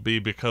 it'll be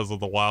because of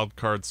the wild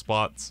card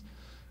spots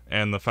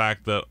and the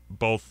fact that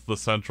both the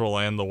Central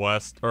and the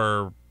West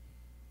or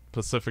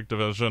Pacific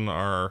Division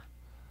are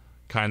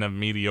kind of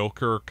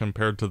mediocre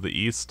compared to the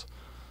East.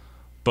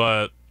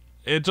 But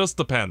it just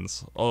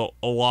depends a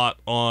lot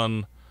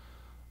on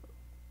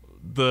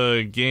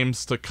the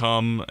games to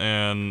come,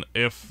 and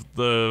if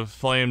the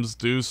Flames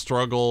do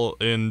struggle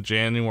in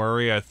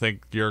January, I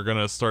think you're going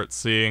to start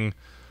seeing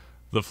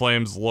the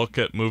Flames look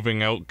at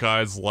moving out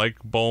guys like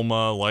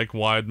Boma, like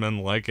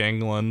Weidman, like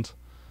England,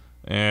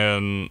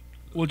 and...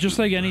 Well, just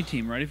like any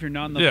team, right? If you're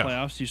not in the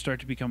playoffs, you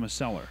start to become a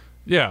seller.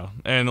 Yeah,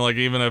 and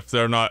even if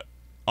they're not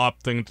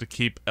opting to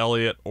keep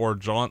Elliott or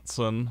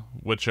Johnson,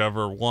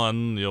 whichever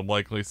one, you'll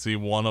likely see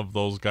one of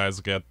those guys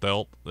get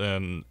dealt,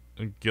 and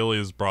Gilly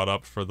is brought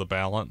up for the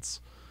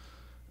balance.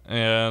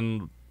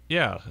 And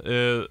yeah,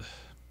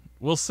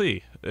 we'll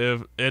see.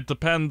 It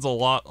depends a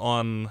lot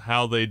on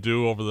how they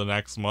do over the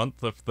next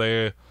month. If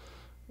they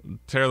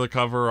tear the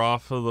cover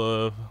off of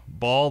the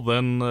ball,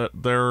 then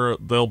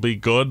they'll be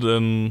good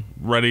and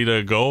ready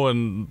to go,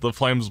 and the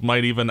Flames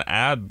might even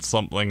add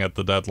something at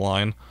the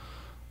deadline,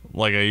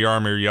 like a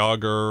Jaromir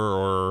Jagr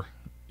or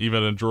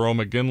even a Jerome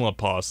McGinley,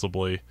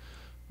 possibly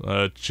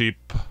a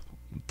cheap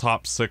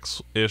top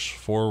 6-ish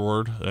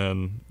forward,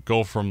 and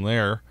go from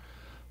there.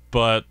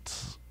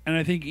 And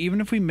I think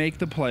even if we make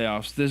the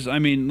playoffs,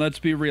 let's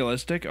be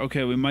realistic.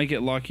 Okay, we might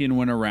get lucky and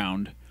win a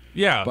round.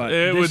 Yeah, but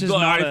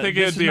I think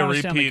it'd be a repeat.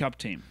 Stanley Cup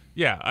team.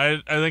 Yeah,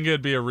 I think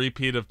it'd be a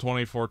repeat of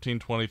 2014,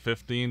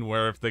 2015,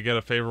 where if they get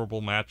a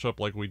favorable matchup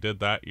like we did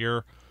that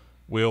year,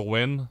 we'll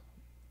win.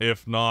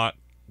 If not,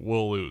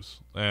 we'll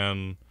lose.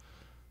 And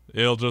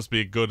it'll just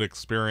be a good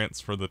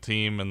experience for the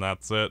team, and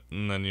that's it.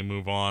 And then you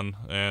move on.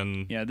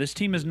 And yeah, this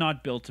team is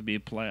not built to be a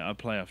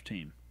playoff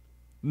team.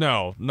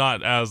 No,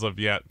 not as of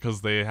yet,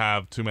 because they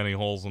have too many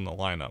holes in the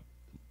lineup.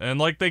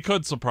 And they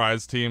could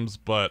surprise teams,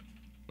 but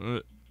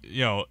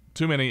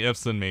too many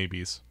ifs and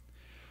maybes.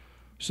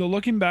 So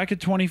looking back at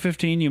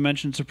 2015, you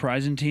mentioned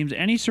surprising teams.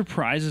 Any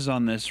surprises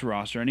on this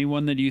roster?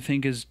 Anyone that you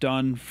think has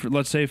done,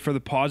 let's say, for the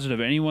positive?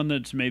 Anyone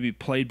that's maybe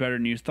played better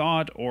than you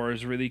thought, or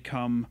has really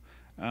come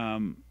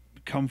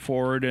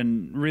forward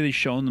and really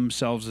shown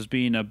themselves as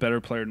being a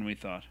better player than we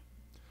thought?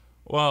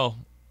 Well,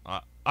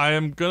 I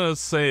am going to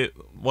say,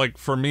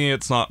 for me,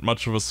 it's not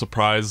much of a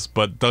surprise,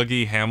 but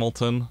Dougie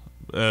Hamilton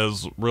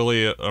has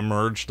really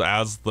emerged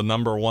as the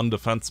number 1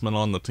 defenseman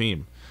on the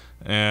team.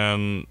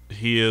 And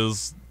he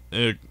is,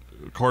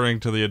 according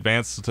to the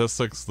advanced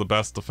statistics, the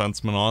best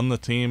defenseman on the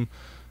team.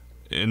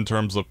 In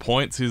terms of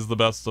points, he's the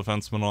best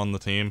defenseman on the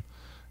team.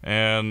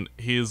 And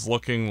he's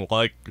looking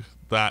like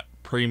that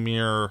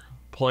premier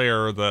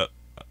player that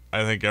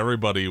I think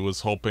everybody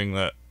was hoping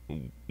that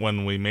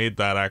when we made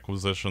that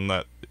acquisition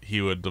that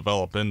he would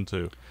develop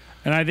into.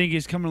 And I think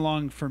he's coming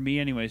along, for me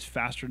anyways,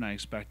 faster than I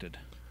expected.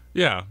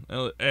 Yeah,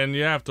 and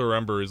you have to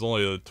remember he's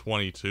only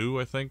 22,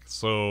 I think,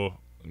 so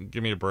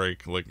give me a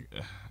break. Like,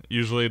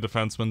 usually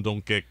defensemen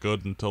don't get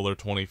good until they're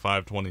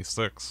 25,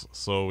 26,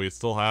 so we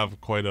still have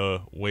quite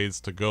a ways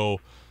to go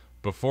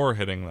before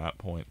hitting that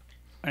point.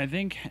 I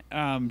think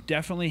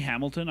definitely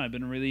Hamilton. I've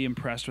been really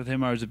impressed with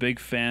him. I was a big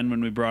fan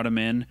when we brought him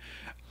in.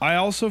 I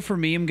also, for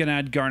me, am going to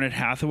add Garnet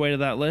Hathaway to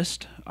that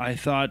list. I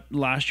thought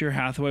last year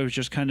Hathaway was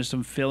just kind of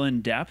some fill-in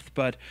depth,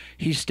 but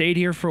he stayed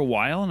here for a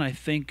while, and I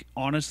think,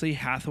 honestly,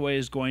 Hathaway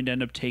is going to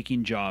end up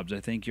taking jobs. I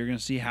think you're going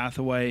to see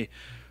Hathaway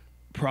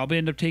probably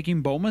end up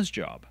taking Boma's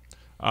job.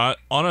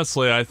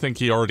 Honestly, I think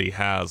he already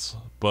has,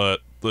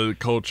 but the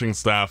coaching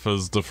staff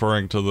is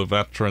deferring to the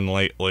veteran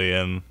lately,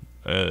 and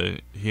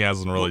he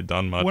hasn't really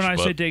done much. When I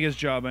say take his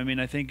job, I mean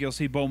I think you'll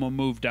see Boma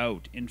moved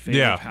out in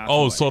favor of Hathaway.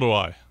 Oh, so do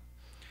I.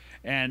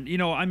 And,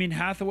 I mean,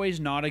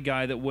 Hathaway's not a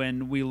guy that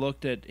when we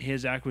looked at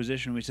his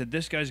acquisition, we said,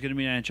 this guy's going to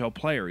be an NHL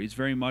player. He's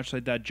very much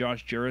like that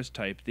Josh Juris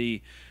type,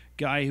 the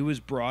guy who was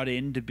brought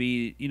in to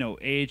be,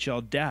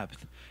 AHL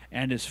depth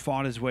and has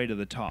fought his way to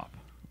the top.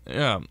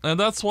 Yeah, and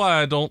that's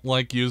why I don't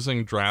like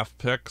using draft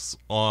picks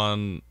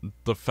on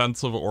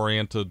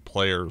defensive-oriented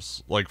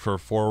players, like for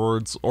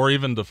forwards or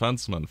even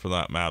defensemen for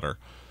that matter.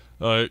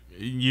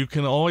 You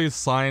can always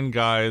sign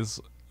guys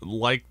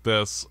like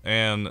this,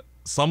 and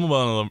some of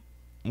them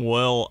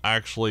will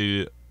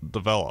actually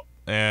develop.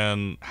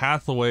 And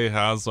Hathaway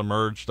has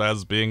emerged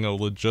as being a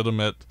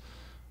legitimate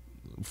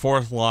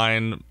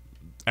fourth-line,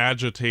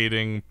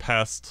 agitating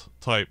pest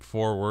type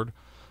forward.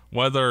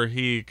 Whether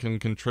he can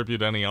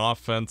contribute any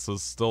offense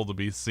is still to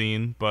be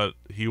seen, but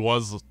he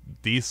was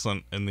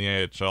decent in the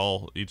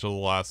AHL each of the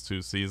last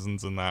 2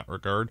 seasons in that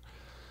regard.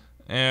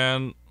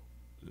 And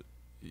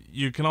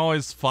you can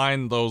always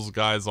find those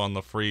guys on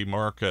the free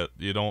market.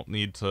 You don't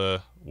need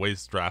to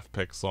waste draft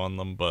picks on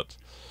them, but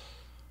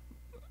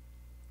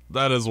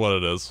that is what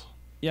it is.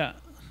 Yeah,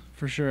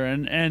 for sure.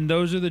 And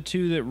those are the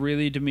two that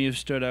really, to me, have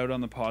stood out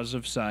on the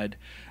positive side.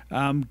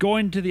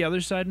 Going to the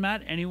other side,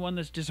 Matt, anyone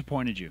that's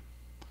disappointed you?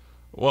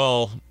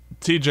 Well,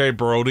 TJ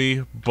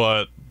Brody,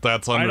 but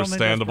that's understandable. I don't think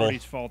that's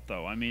Brody's fault,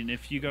 though. I mean,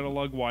 if you got to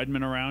lug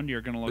Weidman around,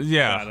 you're going to look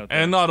bad out there.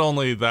 And not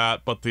only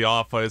that, but the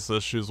off-ice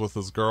issues with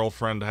his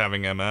girlfriend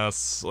having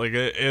MS. Like,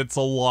 it's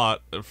a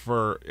lot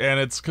and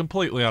it's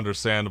completely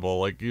understandable.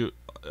 Like,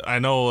 I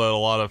know that a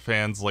lot of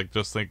fans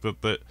just think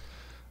that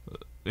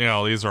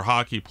these are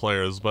hockey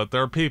players, but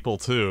they're people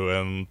too.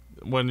 And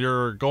when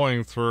you're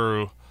going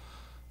through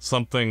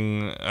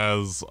something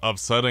as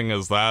upsetting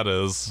as that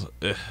is,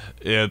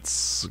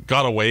 it's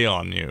got to weigh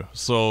on you.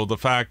 So the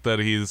fact that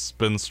he's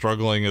been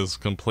struggling is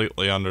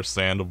completely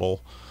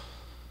understandable.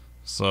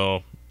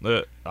 So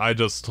I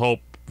just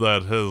hope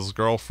that his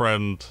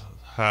girlfriend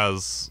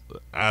has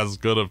as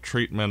good of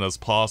treatment as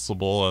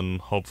possible, and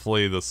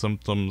hopefully the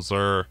symptoms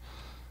are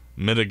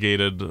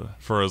mitigated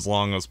for as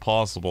long as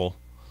possible.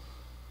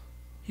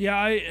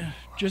 Yeah,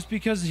 just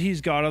because he's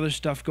got other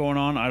stuff going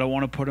on, I don't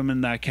want to put him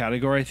in that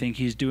category. I think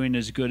he's doing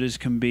as good as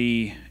can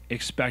be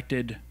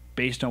expected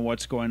based on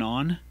what's going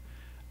on.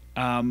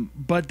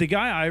 But the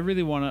guy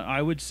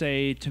I would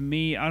say, to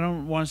me, I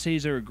don't want to say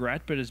he's a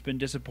regret, but has been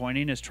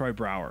disappointing, is Troy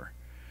Brouwer.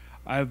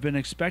 I've been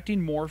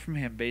expecting more from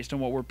him based on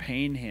what we're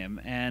paying him,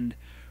 and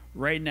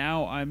right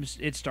now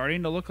it's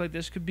starting to look like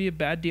this could be a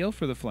bad deal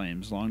for the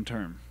Flames long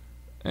term.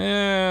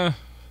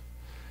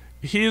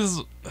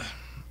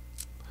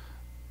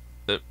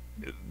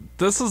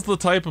 This is the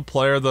type of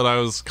player that I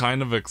was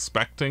kind of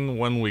expecting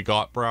when we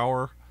got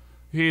Brouwer.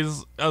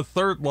 He's a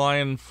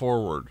third-line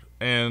forward,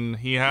 and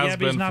he has been...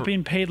 but he's not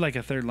being paid like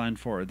a third-line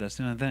forward. That's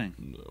the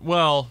thing.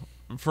 Well,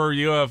 for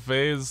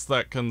UFAs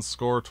that can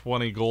score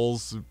 20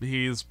 goals,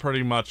 he's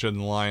pretty much in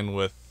line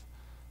with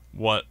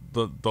what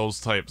those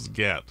types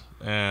get.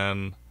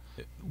 And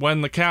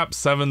when the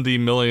cap's $70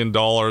 million, a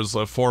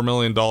 $4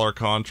 million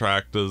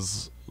contract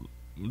is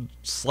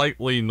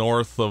slightly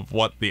north of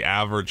what the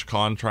average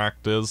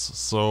contract is,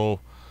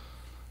 so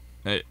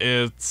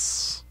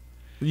it's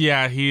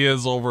he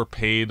is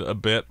overpaid a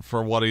bit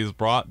for what he's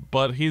brought,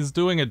 but he's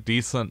doing a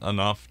decent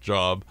enough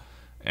job.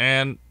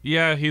 And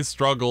he's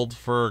struggled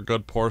for a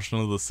good portion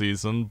of the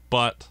season,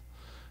 but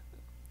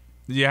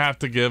you have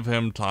to give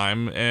him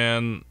time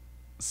and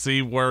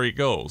see where he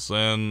goes.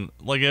 And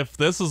if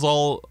this is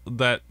all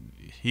that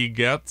he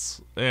gets,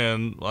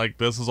 and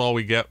this is all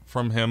we get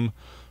from him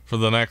for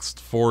the next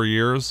 4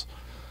 years,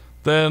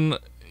 then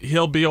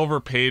he'll be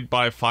overpaid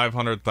by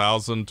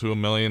 $500,000 to $1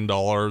 million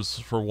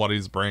for what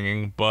he's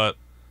bringing, but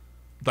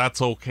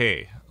that's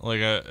okay.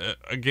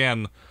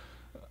 Again,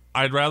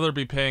 I'd rather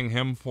be paying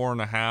him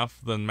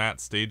 4.5 than Matt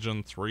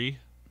Stajan 3.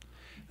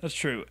 That's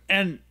true.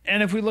 And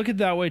if we look at it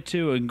that way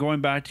too, and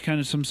going back to kind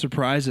of some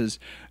surprises,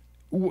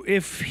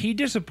 if he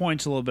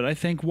disappoints a little bit, I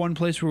think one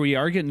place where we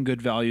are getting good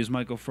value is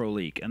Michael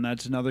Frolik, and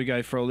that's another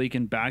guy, Frolik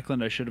and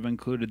Backlund, I should have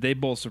included. They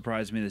both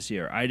surprised me this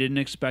year. I didn't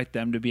expect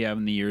them to be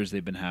having the years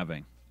they've been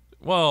having.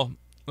 Well,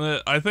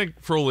 I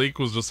think Frolik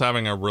was just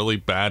having a really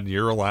bad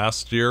year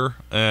last year,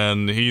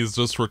 and he's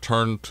just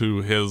returned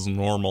to his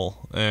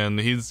normal. And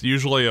he's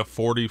usually a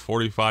 40,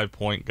 45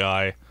 point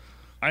guy.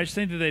 I just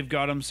think that they've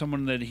got him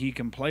someone that he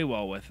can play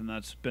well with, and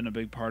that's been a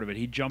big part of it.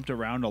 He jumped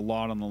around a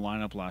lot on the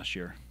lineup last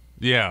year.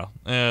 Yeah,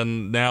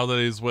 and now that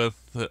he's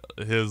with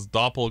his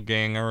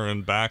doppelganger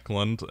in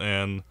Backlund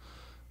and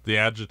the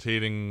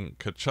agitating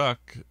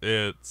Kachuk,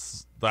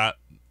 it's that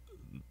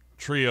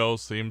trio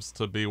seems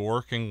to be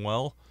working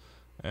well,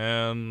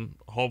 and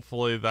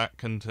hopefully that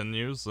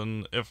continues,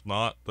 and if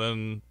not,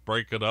 then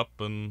break it up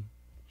and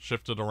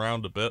shift it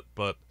around a bit,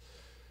 but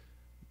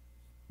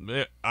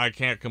I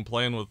can't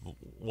complain with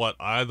what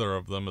either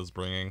of them is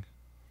bringing.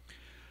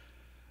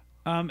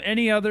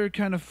 Any other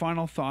kind of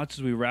final thoughts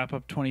as we wrap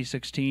up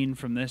 2016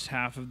 from this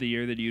half of the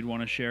year that you'd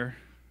want to share?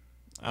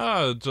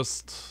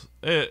 Just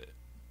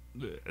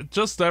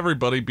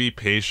everybody be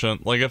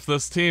patient. Like, if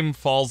this team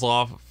falls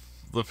off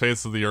the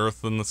face of the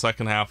earth in the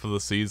second half of the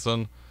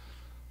season,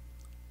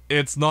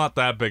 it's not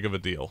that big of a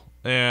deal.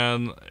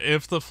 And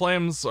if the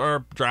Flames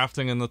are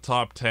drafting in the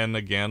top 10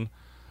 again,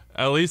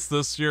 at least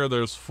this year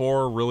there's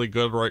 4 really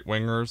good right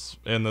wingers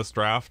in this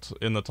draft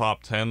in the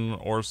top 10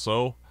 or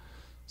so.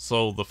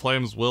 So the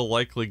Flames will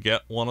likely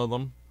get one of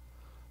them.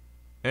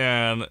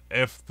 And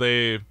if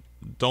they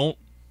don't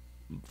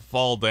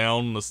fall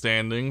down the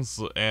standings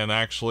and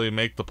actually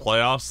make the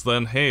playoffs,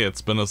 then hey,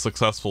 it's been a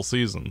successful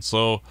season.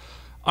 So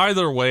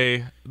either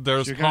way,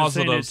 there's so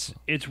positives.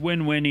 It's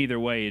win-win either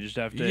way. You just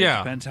have to. Yeah.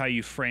 It depends how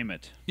you frame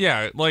it.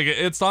 Yeah, like,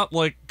 it's not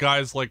like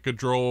guys like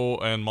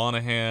Gaudreau and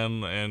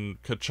Monahan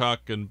and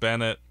Kachuk and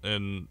Bennett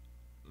and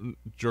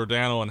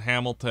Giordano and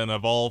Hamilton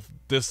have all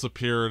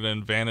disappeared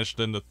and vanished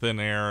into thin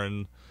air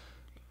and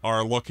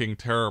are looking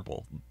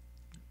terrible.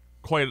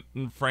 Quite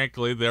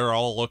frankly, they're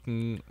all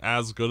looking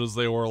as good as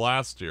they were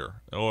last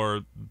year,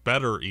 or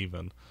better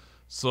even.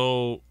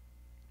 So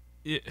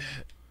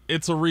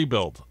it's a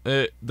rebuild.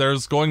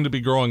 There's going to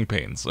be growing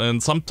pains,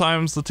 and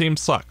sometimes the team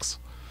sucks.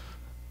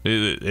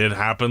 It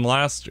happened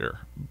last year.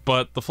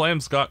 But the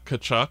Flames got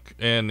Kachuk,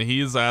 and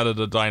he's added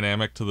a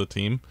dynamic to the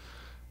team.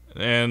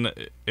 And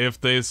if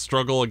they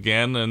struggle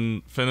again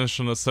and finish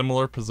in a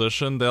similar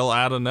position, they'll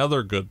add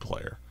another good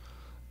player.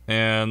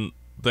 And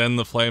then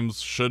the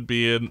Flames should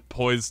be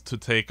poised to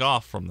take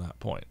off from that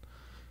point.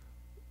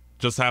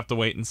 Just have to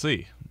wait and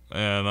see.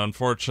 And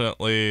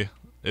unfortunately,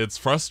 it's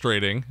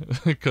frustrating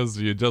because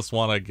you just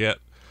want to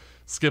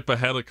skip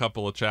ahead a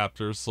couple of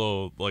chapters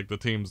so like the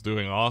team's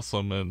doing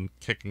awesome and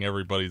kicking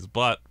everybody's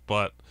butt.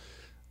 But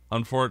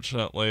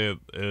unfortunately,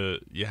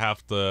 you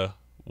have to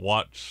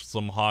watch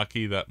some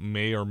hockey that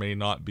may or may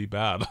not be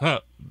bad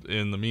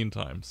in the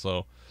meantime.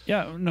 So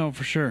yeah, no,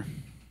 for sure.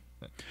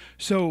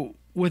 So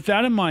with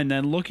that in mind,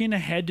 then looking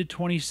ahead to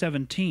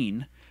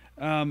 2017,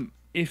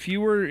 if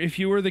you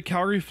were the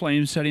Calgary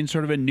Flames setting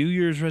sort of a New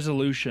Year's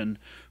resolution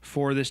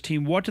for this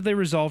team, what did they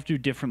resolve to do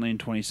differently in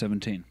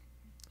 2017?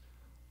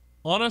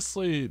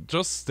 Honestly,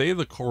 just stay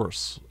the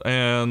course.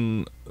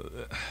 And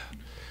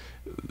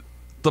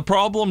the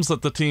problems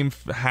that the team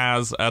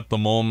has at the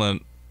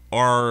moment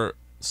are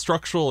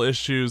structural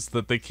issues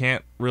that they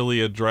can't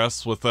really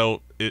address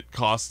without it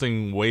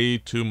costing way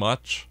too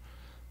much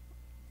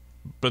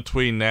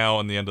between now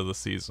and the end of the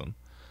season.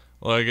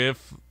 Like,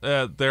 if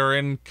they're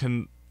in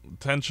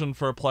contention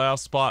for a playoff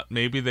spot,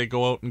 maybe they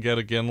go out and get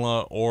a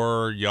Ginla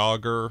or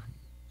Yager.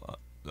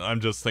 I'm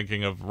just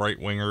thinking of right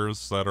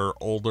wingers that are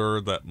older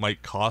that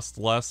might cost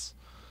less.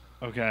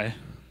 Okay.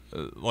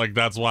 Like,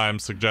 that's why I'm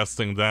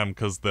suggesting them,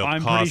 because they'll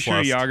cost less. I'm pretty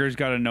sure Yager's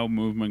got a no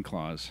movement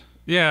clause.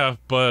 Yeah,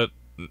 but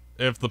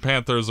if the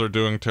Panthers are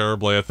doing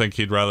terribly, I think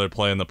he'd rather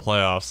play in the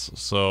playoffs,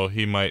 so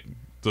he might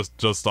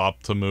just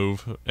opt to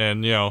move.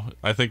 And, you know,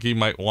 I think he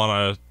might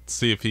want to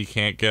see if he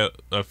can't get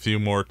a few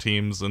more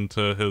teams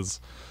into his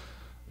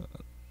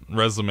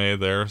resume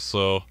there.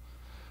 So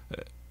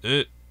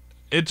it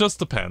just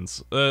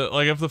depends.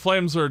 Like, if the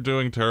Flames are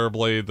doing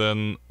terribly,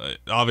 then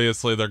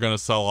obviously they're going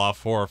to sell off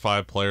 4 or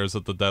 5 players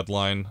at the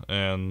deadline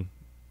and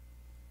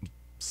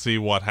see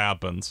what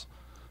happens.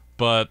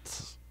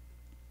 But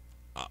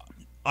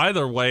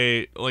either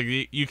way, like,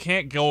 you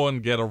can't go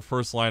and get a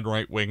first-line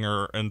right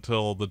winger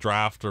until the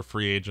draft or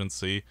free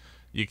agency.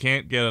 You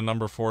can't get a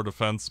number 4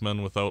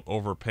 defenseman without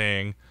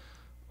overpaying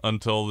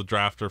until the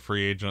draft or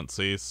free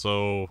agency.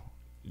 So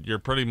you're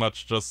pretty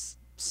much just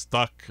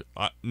stuck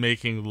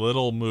making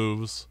little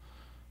moves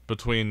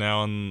between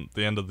now and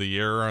the end of the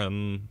year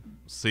and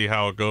see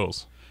how it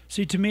goes.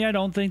 See, to me, I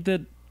don't think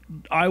that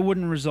I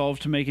wouldn't resolve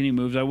to make any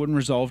moves. I wouldn't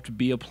resolve to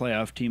be a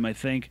playoff team. I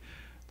think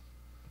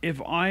if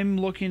I'm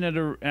looking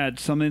at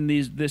something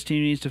this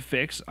team needs to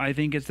fix, I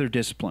think it's their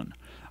discipline.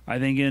 I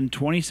think in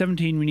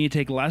 2017 we need to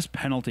take less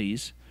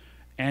penalties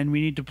and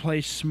we need to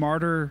play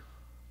smarter.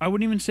 I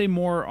wouldn't even say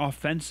more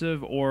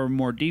offensive or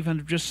more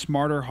defensive, just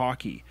smarter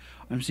hockey.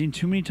 I'm seeing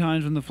too many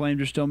times when the Flames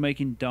are still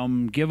making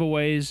dumb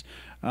giveaways.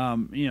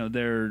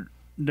 They're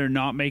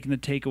not making the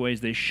takeaways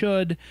they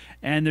should,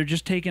 and they're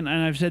just taking,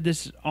 and I've said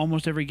this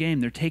almost every game,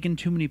 they're taking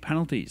too many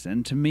penalties.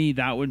 And to me,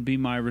 that would be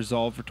my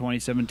resolve for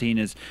 2017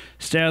 is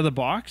stay out of the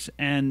box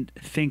and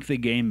think the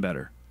game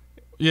better.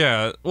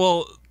 Yeah,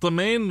 well, the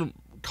main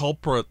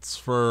culprits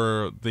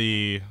for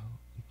the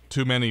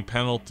too many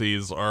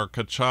penalties are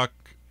Kachuk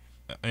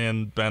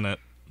and Bennett,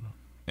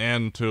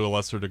 and to a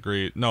lesser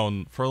degree,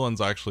 no,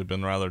 Furlan's actually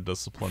been rather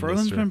disciplined this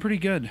Furlan's year. been pretty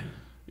good.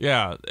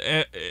 Yeah,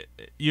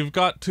 you've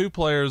got two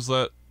players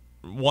that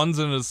one's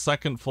in his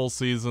second full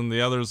season,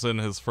 the other's in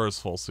his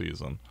first full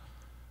season.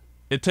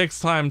 It takes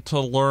time to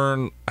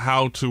learn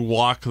how to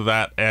walk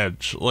that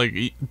edge.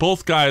 Like,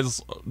 both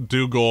guys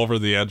do go over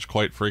the edge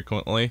quite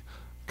frequently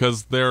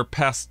because they're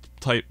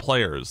pest-type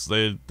players.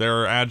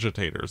 They're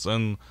agitators,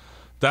 and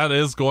that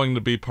is going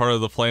to be part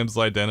of the Flames'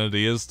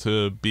 identity, is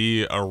to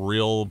be a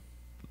real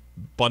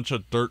bunch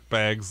of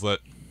dirtbags that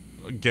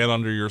get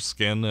under your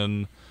skin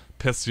and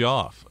piss you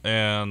off.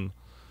 And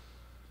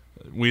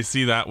we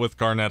see that with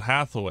Garnett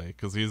Hathaway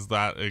because he's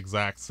that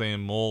exact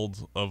same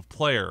mold of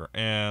player,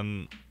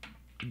 and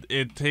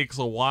it takes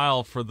a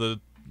while for the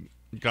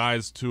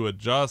guys to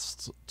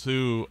adjust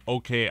to,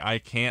 okay, I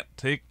can't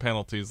take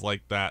penalties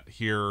like that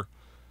here,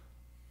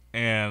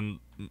 and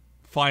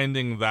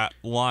finding that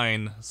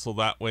line so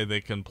that way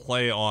they can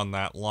play on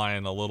that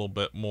line a little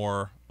bit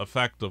more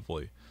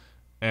effectively.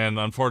 And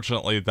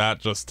unfortunately, that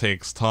just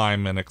takes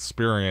time and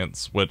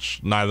experience,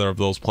 which neither of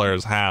those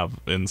players have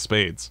in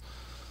spades.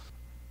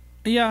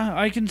 Yeah,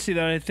 I can see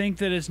that. I think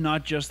that it's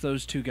not just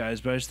those two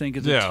guys, but I just think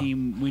as a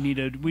team,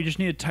 we just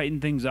need to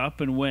tighten things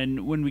up. And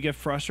when we get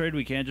frustrated,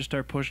 we can't just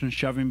start pushing and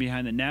shoving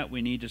behind the net.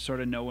 We need to sort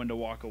of know when to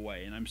walk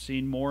away. And I'm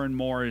seeing more and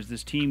more as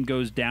this team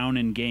goes down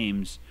in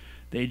games,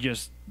 they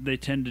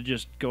tend to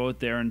just go out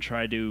there and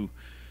try to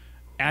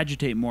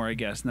agitate more, I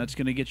guess, and that's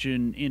going to get you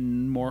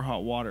in more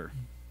hot water.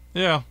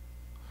 Yeah.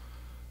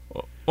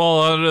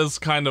 Well, it is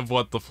kind of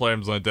what the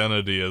Flames'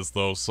 identity is,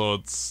 though. So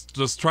it's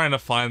just trying to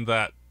find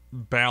that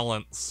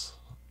balance,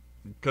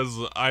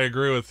 because I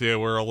agree with you,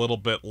 we're a little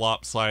bit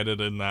lopsided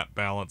in that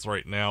balance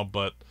right now,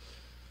 but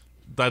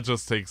that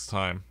just takes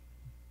time.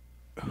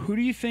 Who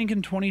do you think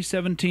in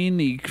 2017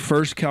 the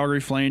first Calgary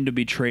Flame to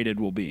be traded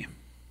will be?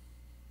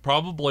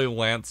 Probably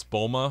Lance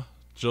Boma,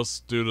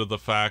 just due to the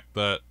fact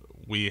that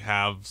we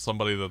have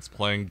somebody that's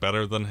playing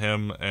better than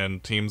him,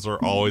 and teams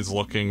are always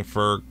looking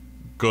for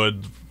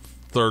good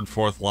third,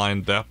 fourth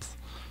line depth.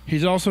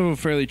 He's also a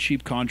fairly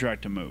cheap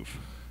contract to move.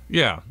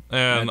 Yeah,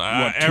 and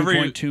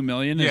 $2.2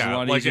 million is a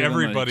lot like easier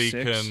everybody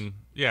than like $6 can.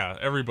 Yeah,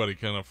 everybody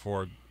can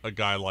afford a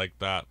guy like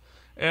that,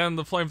 and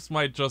the Flames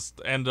might just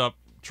end up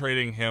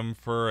trading him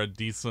for a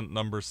decent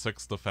number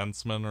 6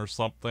 defenseman or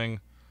something.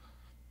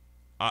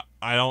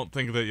 I don't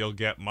think that you'll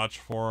get much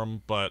for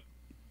him, but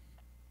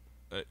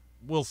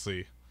we'll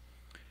see.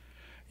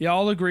 Yeah,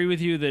 I'll agree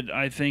with you that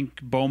I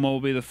think Boma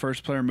will be the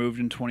first player moved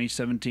in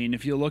 2017.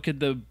 If you look at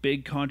the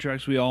big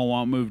contracts we all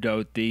want moved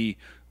out, the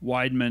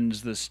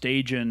Weidmans, the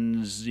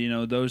Stagens,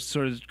 those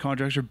sort of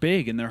contracts are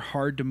big and they're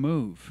hard to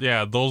move.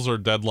 Yeah, those are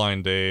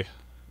deadline day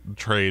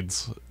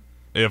trades,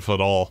 if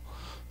at all.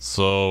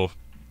 So,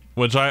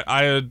 which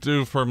I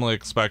do firmly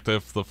expect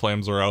if the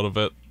Flames are out of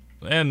it.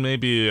 And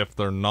maybe if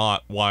they're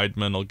not,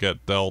 Weidman will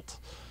get dealt.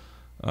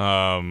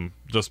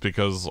 Just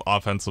because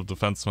offensive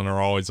defensemen are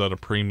always at a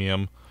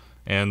premium.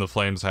 And the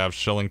Flames have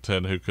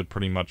Shillington, who could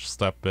pretty much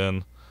step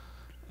in.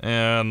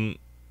 And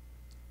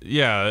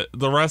yeah,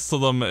 the rest of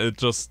them,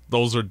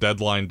 those are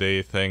deadline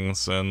day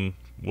things, and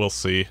we'll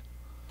see.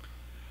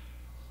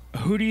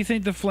 Who do you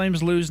think the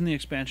Flames lose in the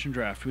expansion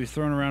draft? We've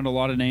thrown around a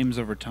lot of names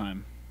over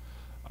time.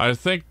 I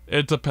think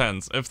it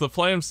depends. If the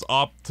Flames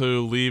opt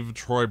to leave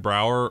Troy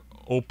Brouwer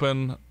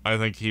open, I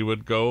think he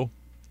would go.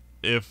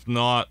 If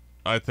not,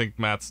 I think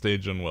Matt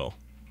Stajan will.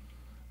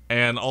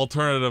 And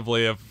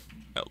alternatively, if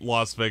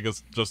Las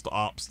Vegas just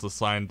opts to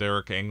sign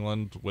Derek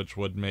England, which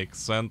would make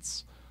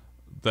sense,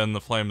 then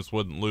the Flames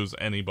wouldn't lose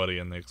anybody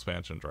in the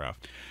expansion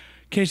draft.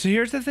 Okay, so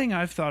here's the thing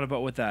I've thought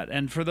about with that.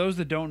 And for those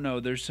that don't know,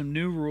 there's some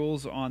new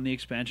rules on the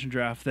expansion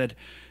draft that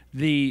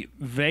the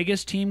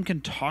Vegas team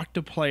can talk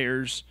to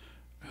players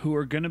who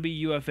are going to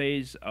be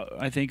UFAs,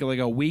 I think, like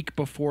a week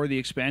before the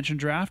expansion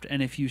draft.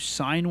 And if you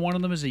sign one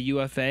of them as a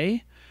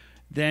UFA,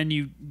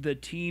 then the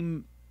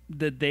team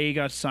that they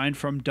got signed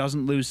from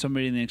doesn't lose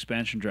somebody in the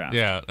expansion draft.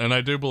 Yeah, and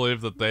I do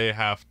believe that they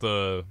have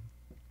to,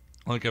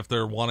 like, if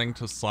they're wanting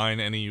to sign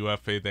any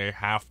UFA, they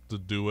have to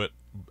do it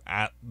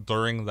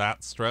during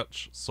that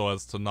stretch so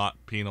as to not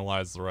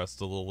penalize the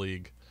rest of the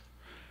league.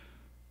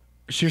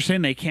 So you're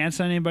saying they can't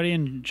sign anybody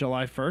in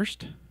July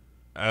 1st?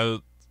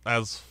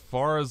 As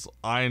far as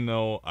I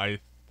know, I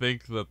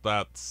think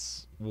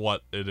that's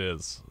what it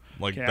is.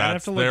 Like, okay,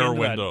 that's their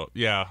window. That.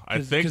 Yeah, I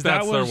think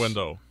that's their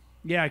window.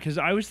 Yeah, because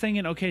I was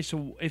thinking, okay,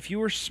 so if you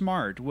were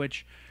smart,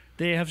 which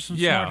they have some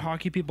smart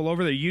hockey people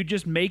over there, you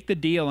just make the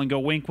deal and go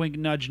wink, wink,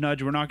 nudge,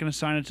 nudge. We're not going to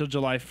sign until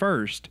July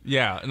 1st.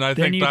 Yeah, and I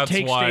think that's why...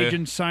 Then you take stage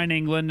and sign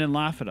England and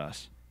laugh at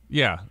us.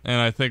 Yeah,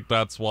 and I think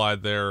that's why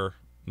they're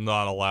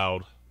not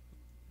allowed.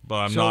 But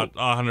I'm not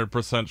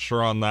 100%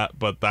 sure on that,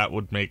 but that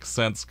would make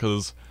sense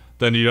because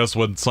then you just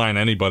wouldn't sign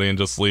anybody and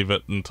just leave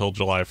it until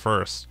July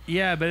 1st.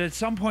 Yeah, but at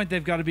some point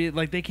they've got to be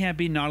like they can't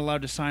be not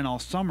allowed to sign all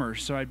summer.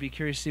 So I'd be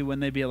curious to see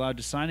when they'd be allowed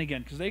to sign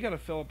again because they got to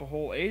fill up a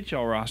whole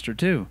AHL roster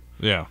too.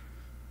 Yeah.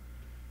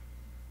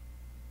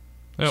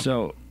 Yep.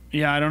 So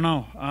yeah, I don't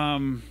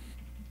know.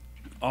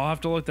 I'll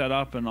have to look that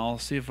up and I'll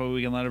see if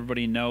we can let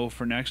everybody know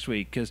for next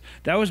week because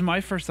that was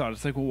my first thought.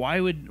 It's like, well, why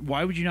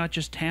would you not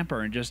just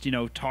tamper and just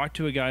talk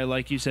to a guy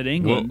like you said,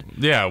 England?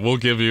 We'll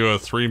give you a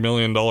 $3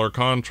 million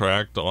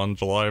contract on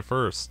July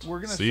 1st. We're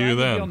gonna see sign you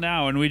the then. deal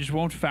now, and we just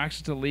won't fax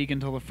it to the league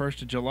until the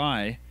 1st of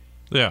July.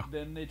 Yeah.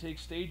 Then they take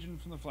staging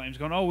from the Flames,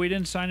 going, "Oh, we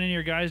didn't sign any of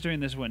your guys during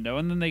this window,"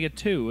 and then they get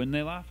 2, and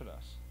they laugh at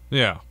us.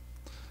 Yeah.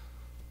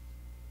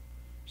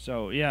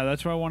 So yeah,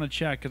 that's why I want to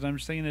check because I'm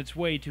just thinking it's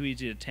way too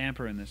easy to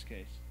tamper in this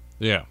case.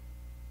 Yeah.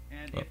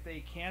 And if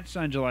they can't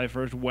sign July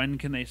 1st, when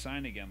can they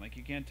sign again? Like,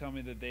 you can't tell me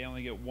that they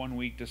only get 1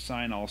 week to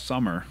sign all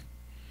summer.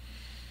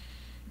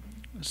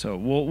 So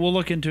we'll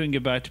look into it and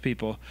get back to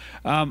people.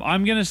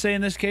 I'm going to say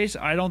in this case,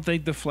 I don't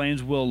think the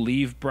Flames will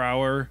leave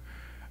Brouwer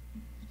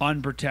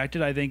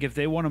unprotected. I think if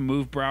they want to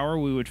move Brouwer,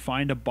 we would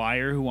find a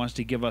buyer who wants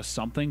to give us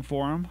something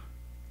for him.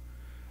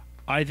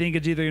 I think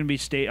it's either going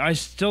to be I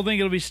still think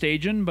it'll be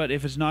Stajan, but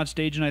if it's not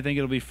Stajan, I think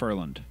it'll be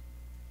Furland.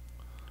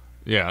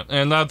 Yeah,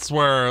 and that's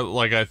where,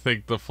 I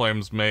think the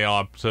Flames may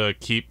opt to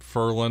keep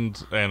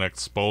Furland and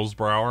expose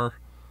Brouwer.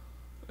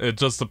 It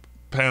just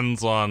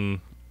depends on...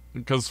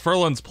 Because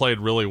Furland's played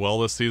really well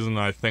this season, and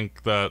I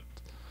think that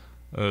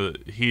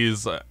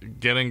he's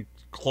getting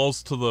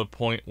close to the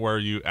point where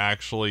you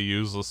actually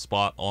use a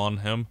spot on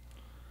him.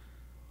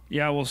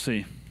 Yeah, we'll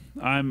see.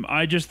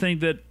 I just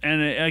think that,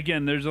 and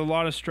again, there's a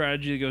lot of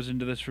strategy that goes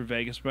into this for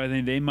Vegas, but I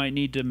think they might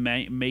need to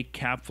make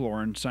cap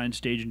floor and sign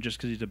Stajan just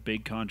because he's a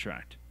big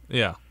contract.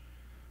 Yeah.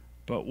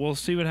 But we'll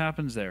see what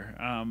happens there.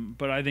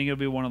 But I think it'll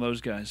be one of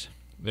those guys.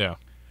 Yeah.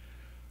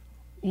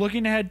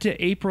 Looking ahead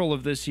to April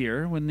of this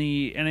year, when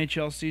the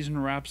NHL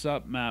season wraps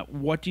up, Matt,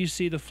 what do you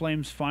see the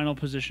Flames' final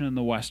position in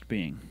the West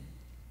being?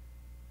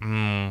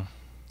 Remember,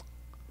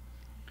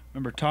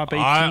 top 8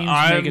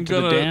 teams make it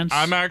to the dance?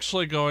 I'm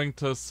actually going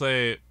to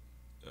say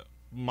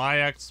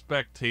my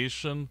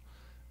expectation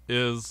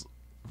is,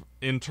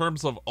 in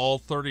terms of all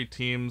 30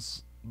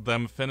 teams,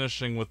 them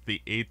finishing with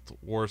the 8th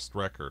worst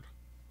record.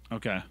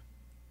 Okay.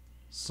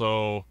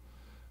 So,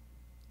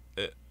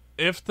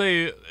 if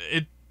they've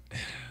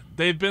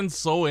been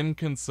so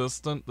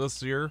inconsistent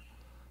this year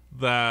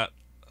that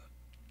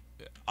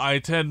I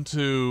tend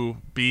to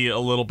be a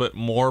little bit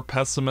more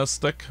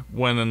pessimistic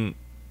when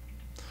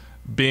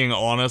being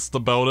honest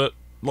about it.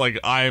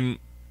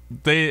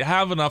 They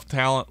have enough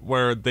talent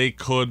where they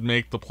could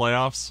make the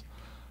playoffs,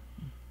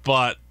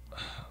 but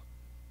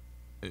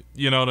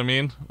you know what I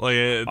mean?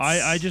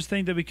 I just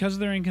think that because of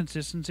their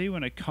inconsistency,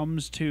 when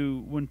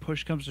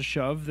push comes to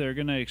shove, they're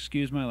gonna,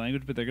 excuse my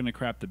language, but they're gonna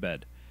crap the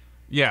bed.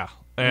 Yeah.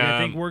 And I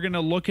think we're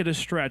gonna look at a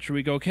stretch where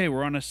we go, okay,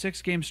 we're on a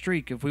 6-game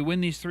streak. If we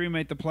win these 3, we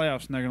make the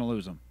playoffs, and they're gonna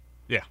lose them.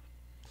 Yeah,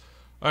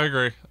 I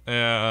agree,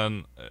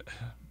 and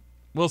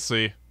we'll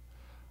see.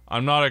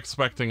 I'm not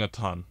expecting a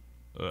ton.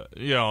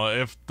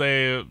 If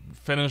they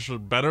finish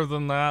better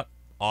than that,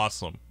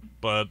 awesome.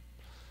 But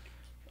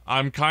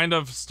I'm kind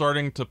of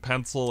starting to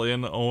pencil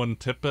in Owen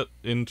Tippett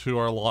into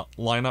our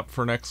lineup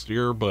for next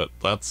year, but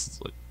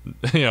that's,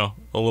 a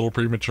little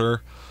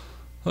premature.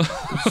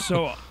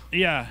 So,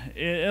 yeah,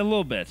 a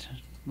little bit.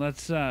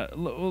 Let's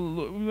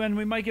and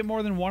we might get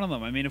more than one of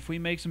them. I mean, if we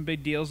make some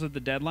big deals at the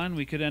deadline,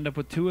 we could end up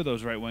with 2 of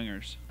those right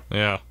wingers.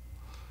 Yeah.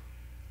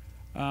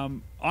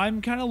 I'm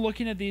kind of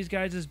looking at these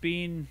guys as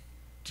being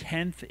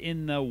 10th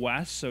in the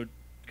West, so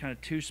kind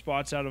of 2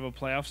 spots out of a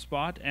playoff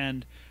spot.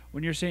 And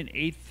when you're saying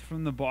 8th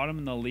from the bottom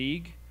in the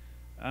league,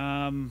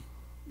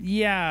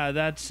 yeah,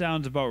 that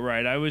sounds about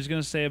right. I was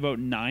going to say about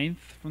 9th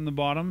from the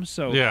bottom.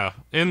 So yeah,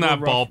 in that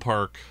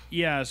ballpark.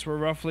 Yeah, so we're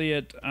roughly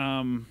at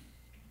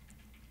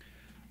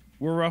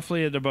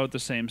about the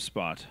same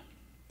spot.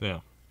 Yeah.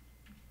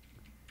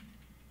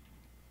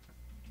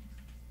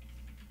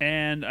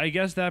 And I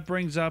guess that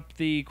brings up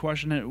the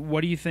question: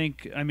 what do you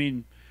think? I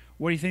mean,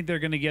 what do you think they're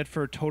going to get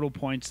for total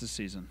points this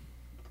season?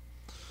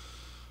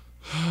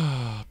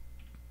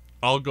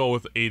 I'll go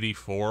with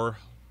 84.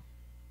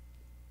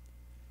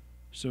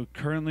 So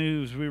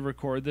currently, as we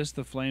record this,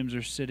 the Flames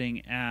are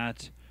sitting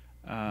at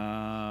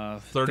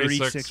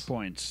 36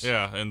 points.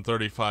 Yeah, in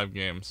 35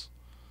 games.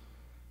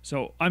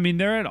 So, I mean,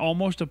 they're at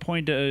almost a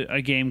point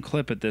a game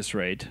clip at this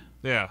rate.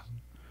 Yeah,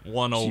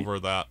 one over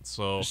that.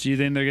 So you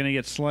think they're going to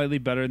get slightly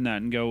better than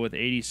that and go with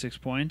 86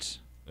 points?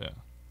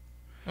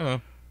 Yeah.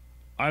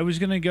 I was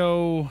going to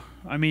go,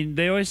 I mean,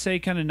 they always say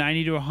kind of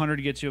 90 to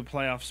 100 gets you a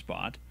playoff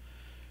spot.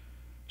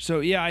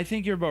 So, yeah, I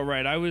think you're about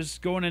right. I was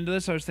going into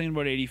this, I was thinking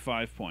about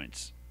 85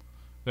 points.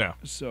 Yeah.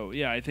 So,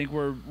 yeah, I think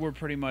we're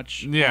pretty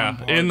much in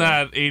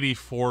that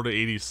 84 to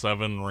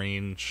 87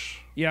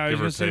 range. Yeah, I was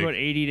going to say about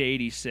 80 to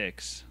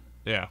 86.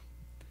 Yeah.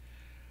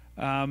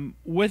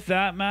 With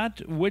that,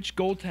 Matt, which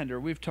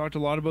goaltender? We've talked a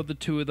lot about the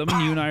 2 of them,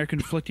 and you and I are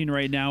conflicting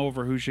right now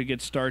over who should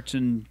get starts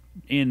in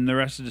in the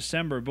rest of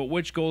December. But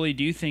which goalie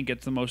do you think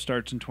gets the most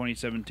starts in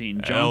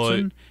 2017?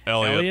 Johnson,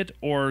 Elliott,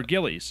 or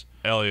Gillies?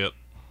 Elliott.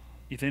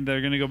 You think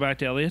they're going to go back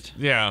to Elliott?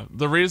 Yeah.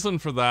 The reason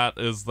for that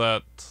is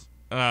that,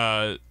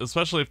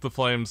 especially if the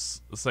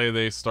Flames say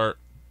they start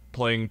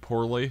playing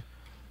poorly,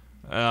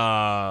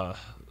 you're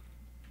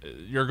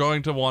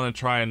going to want to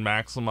try and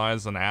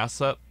maximize an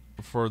asset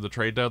for the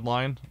trade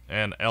deadline,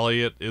 and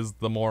Elliott is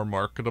the more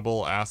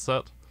marketable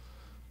asset,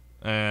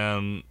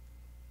 and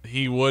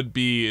he would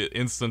be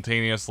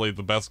instantaneously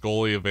the best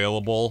goalie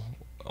available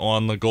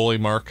on the goalie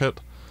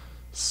market.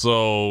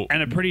 So,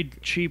 and a pretty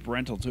cheap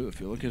rental too, if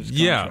you look at his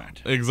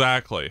contract. Yeah,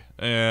 exactly.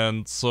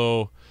 And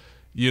so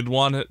you'd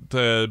want it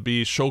to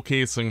be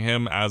showcasing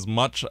him as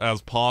much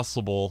as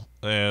possible,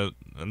 and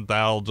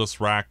that'll just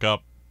rack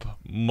up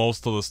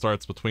most of the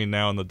starts between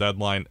now and the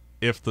deadline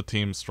if the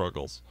team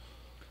struggles.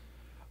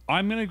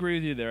 I'm going to agree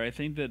with you there. I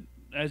think that,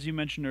 as you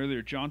mentioned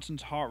earlier,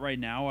 Johnson's hot right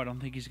now. I don't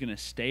think he's going to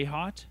stay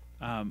hot.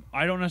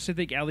 I don't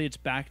necessarily think Elliott's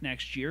back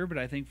next year, but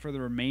I think for the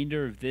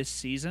remainder of this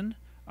season,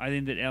 I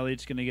think that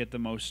Elliott's going to get the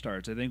most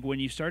starts. I think when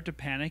you start to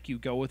panic, you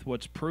go with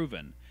what's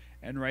proven.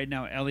 And right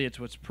now, Elliott's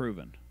what's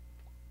proven.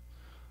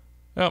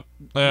 Yep.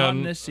 Not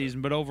in this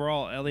season, but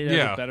overall, Elliott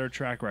has a better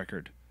track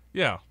record.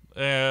 Yeah,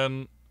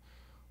 and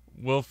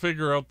we'll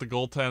figure out the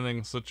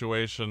goaltending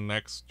situation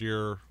next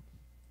year.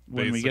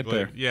 When we get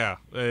there. Yeah,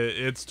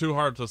 it's too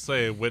hard to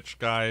say which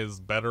guy is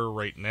better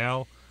right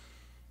now.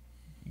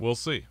 We'll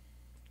see.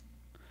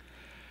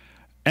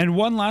 And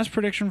one last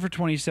prediction for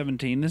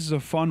 2017. This is a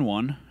fun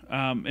one.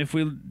 If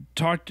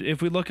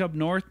we look up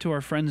north to our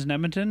friends in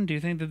Edmonton, do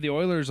you think that the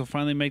Oilers will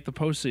finally make the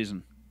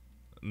postseason?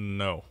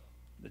 No.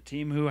 The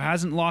team who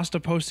hasn't lost a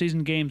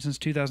postseason game since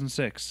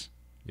 2006.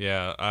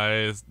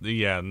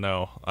 Yeah,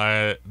 no.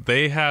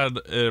 They had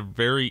a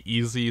very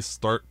easy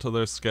start to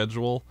their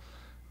schedule,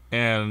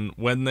 and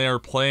when they're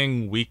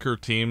playing weaker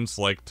teams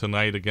like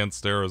tonight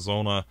against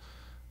Arizona,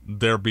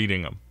 they're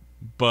beating them.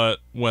 But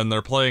when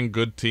they're playing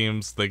good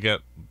teams, they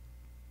get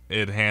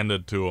it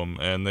handed to them,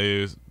 and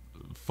they've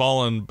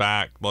fallen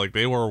back. Like,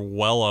 they were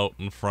well out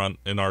in front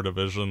in our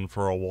division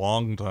for a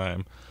long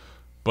time,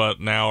 but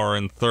now are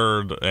in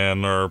third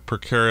and are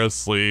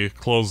precariously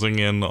closing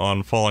in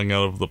on falling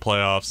out of the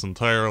playoffs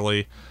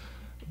entirely.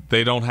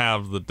 They don't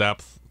have the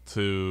depth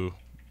to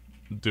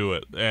do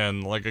it.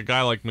 And like a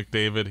guy like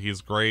McDavid,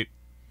 he's great.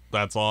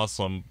 That's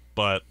awesome.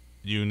 But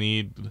you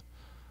need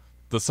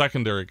the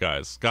secondary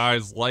guys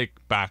like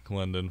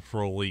Backlund and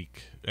Frolik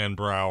and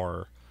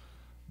Brouwer,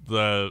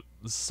 the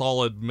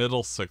solid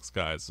middle six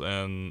guys,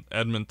 and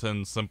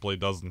Edmonton simply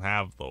doesn't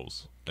have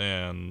those.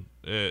 And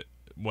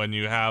when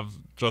you have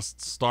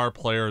just star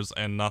players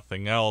and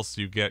nothing else,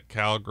 you get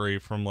Calgary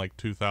from like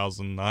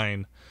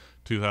 2009,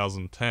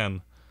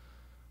 2010,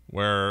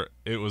 where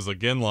it was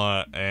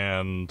Iginla,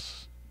 and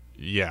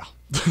yeah.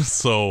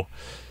 So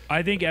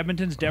I think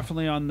Edmonton's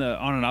definitely on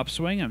an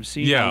upswing. I'm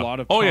seeing a lot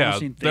of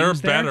promising things. They're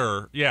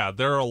better. Yeah,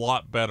 they're a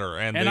lot better,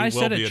 and I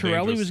said it.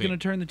 Chiarelli was going to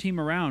turn the team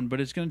around, but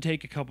it's going to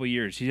take a couple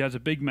years. He has a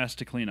big mess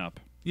to clean up.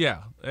 Yeah,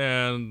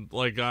 and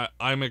like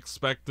I'm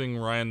expecting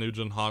Ryan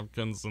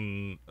Nugent-Hopkins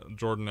and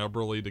Jordan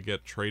Eberle to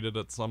get traded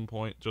at some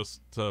point just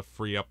to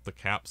free up the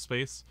cap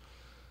space,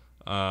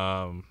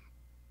 and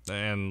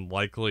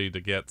likely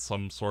to get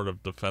some sort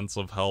of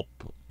defensive help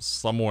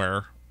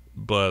somewhere.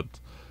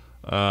 But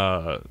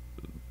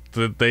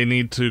they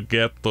need to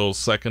get those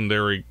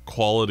secondary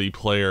quality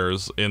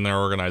players in their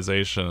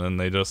organization, and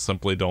they just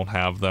simply don't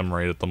have them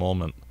right at the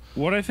moment.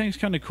 What I think is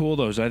kind of cool,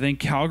 though, is I think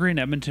Calgary and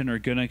Edmonton are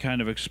going to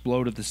kind of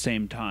explode at the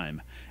same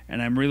time.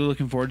 And I'm really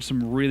looking forward to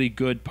some really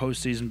good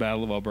postseason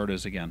Battle of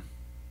Albertas again.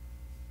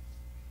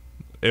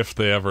 If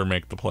they ever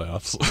make the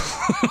playoffs.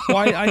 Well,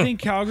 I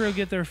think Calgary will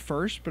get there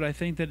first, but I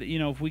think that,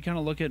 if we kind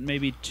of look at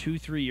maybe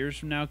 2-3 years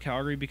from now,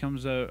 Calgary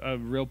becomes a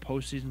real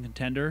postseason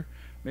contender.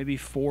 Maybe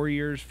 4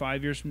 years,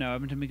 5 years from now,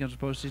 Edmonton becomes a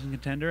postseason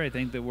contender. I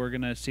think that we're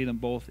going to see them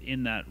both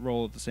in that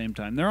role at the same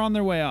time. They're on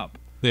their way up.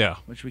 Yeah.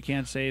 Which we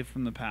can't say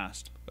from the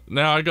past.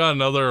 Now, I got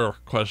another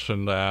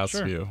question to ask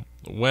Sure. you.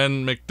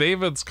 When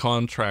McDavid's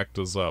contract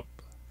is up,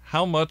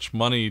 how much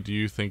money do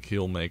you think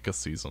he'll make a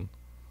season?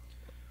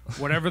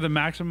 Whatever the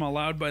maximum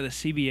allowed by the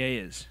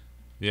CBA is.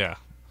 Yeah.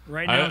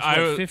 Right now,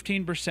 it's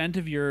 15%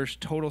 of your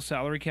total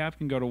salary cap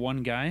can go to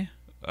one guy?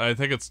 I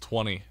think it's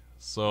 20.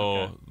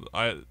 So,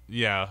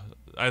 okay.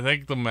 I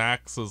think the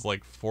max is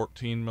like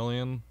 14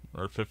 million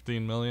or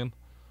 15 million.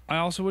 I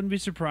also wouldn't be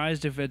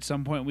surprised if at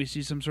some point we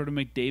see some sort of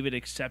McDavid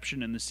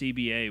exception in the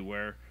CBA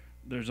where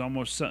there's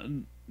almost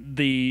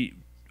the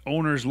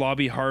owners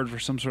lobby hard for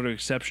some sort of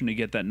exception to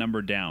get that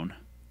number down.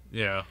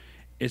 Yeah.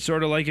 It's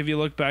sort of like if you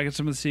look back at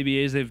some of the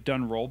CBAs, they've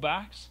done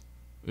rollbacks.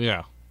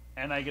 Yeah.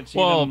 And I could see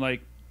them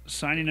like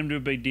signing them to a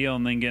big deal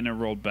and then getting it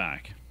rolled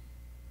back.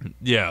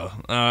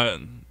 Yeah.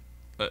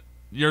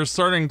 You're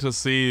starting to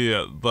see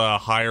the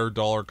higher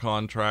dollar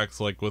contracts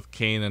like with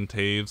Kane and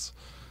Taves.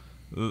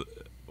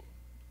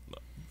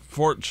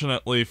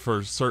 Fortunately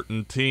for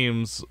certain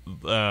teams,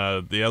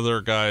 the other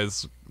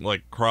guys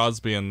like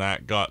Crosby and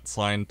that got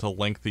signed to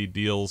lengthy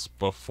deals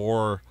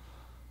before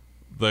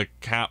the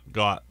cap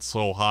got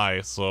so high.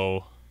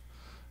 So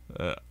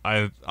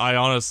I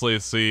honestly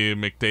see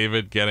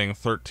McDavid getting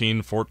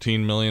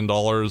 $13-14 million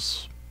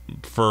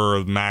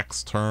for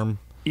max term.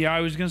 Yeah,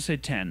 I was going to say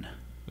 10.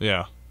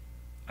 Yeah.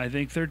 I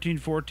think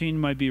 13-14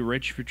 might be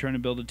rich if you're trying to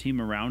build a team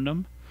around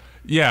him.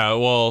 Yeah,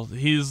 well,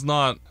 he's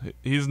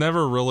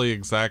never really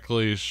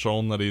exactly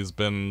shown that he's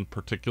been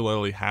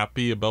particularly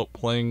happy about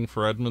playing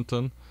for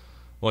Edmonton.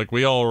 Like,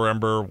 we all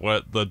remember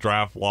what the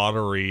draft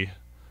lottery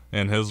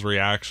and his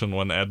reaction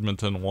when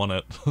Edmonton won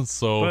it.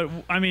 So,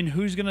 but I mean,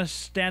 who's going to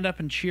stand up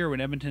and cheer when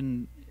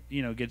Edmonton,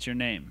 gets your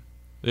name?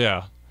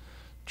 Yeah.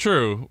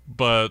 True,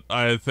 but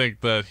I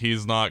think that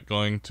he's not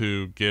going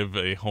to give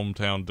a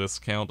hometown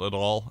discount at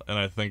all, and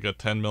I think a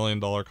 $10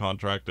 million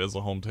contract is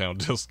a hometown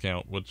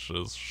discount, which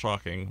is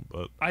shocking.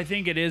 But I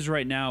think it is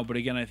right now, but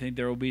again, I think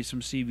there will be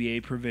some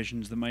CBA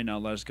provisions that might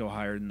not let us go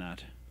higher than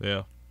that.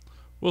 Yeah,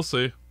 we'll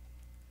see.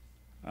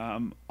 I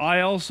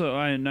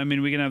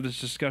mean, we can have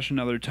this discussion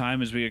another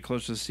time as we get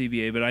close to the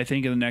CBA, but I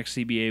think in the next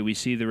CBA we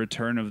see the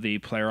return of the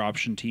player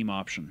option, team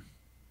option.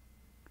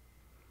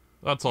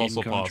 That's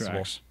also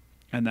possible.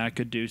 And that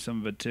could do some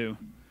of it too.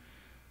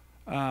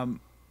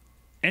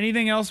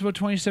 Anything else about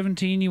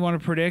 2017 you want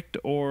to predict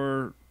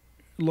or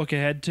look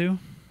ahead to?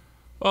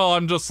 Well,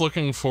 I'm just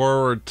looking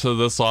forward to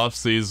this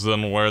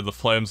offseason where the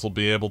Flames will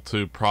be able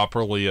to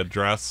properly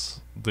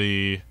address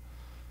the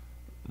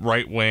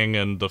right wing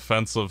and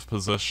defensive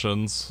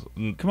positions.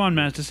 Come on,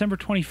 man. It's December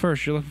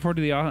 21st. You're looking forward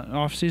to the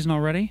offseason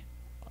already?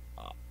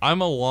 I'm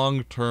a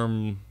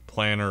long-term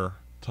planner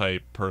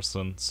type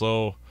person,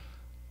 so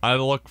I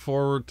look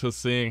forward to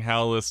seeing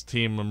how this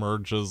team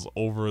emerges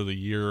over the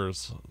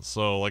years.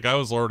 So, like, I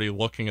was already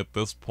looking at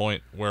this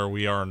point where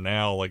we are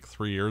now, like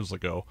 3 years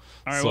ago.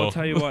 All right, well, I'll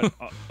tell you what.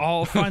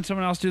 I'll find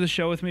someone else to do the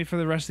show with me for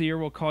the rest of the year.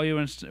 We'll call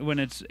you when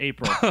it's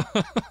April.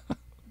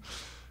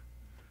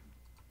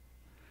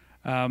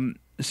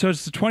 So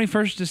it's the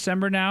 21st of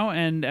December now,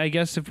 and I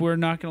guess if we're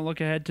not going to look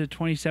ahead to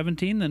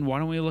 2017, then why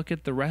don't we look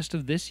at the rest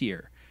of this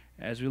year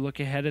as we look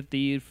ahead at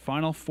the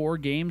final 4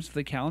 games of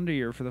the calendar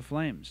year for the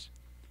Flames.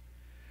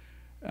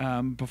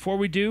 Before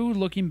we do,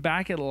 looking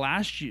back at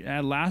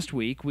last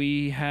week,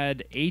 we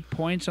had 8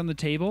 points on the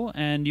table,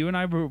 and you and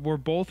I were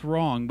both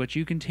wrong, but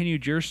you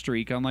continued your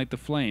streak, unlike the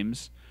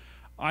Flames.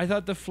 I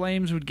thought the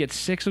Flames would get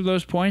 6 of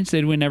those points.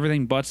 They'd win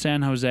everything but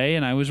San Jose,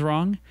 and I was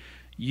wrong.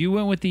 You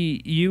went with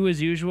you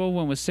as usual,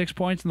 went with 6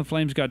 points, and the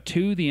Flames got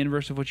 2, the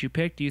inverse of what you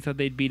picked. You thought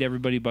they'd beat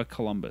everybody but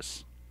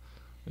Columbus.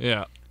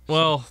 Yeah.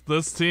 Well,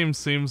 this team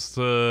seems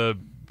to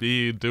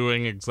be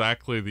doing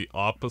exactly the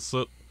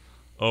opposite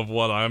of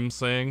what I'm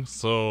saying,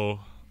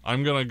 so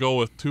I'm going to go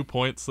with 2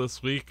 points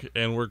this week,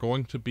 and we're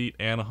going to beat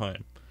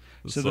Anaheim.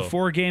 So the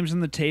 4 games on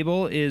the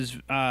table is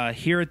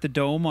here at the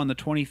Dome on the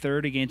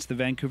 23rd against the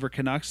Vancouver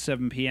Canucks,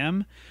 7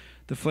 p.m.,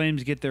 The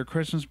Flames get their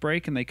Christmas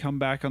break, and they come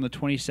back on the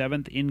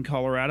 27th in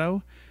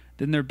Colorado.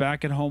 Then they're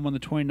back at home on the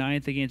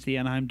 29th against the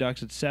Anaheim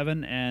Ducks at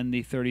 7, and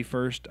the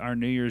 31st, our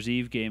New Year's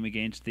Eve game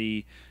against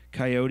the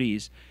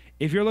Coyotes.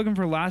 If you're looking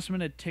for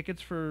last-minute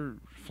tickets for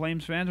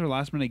Flames fans or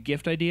last-minute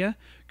gift idea,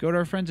 go to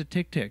our friends at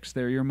TickTix.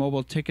 They're your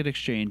mobile ticket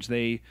exchange.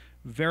 They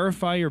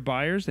verify your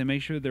buyers. They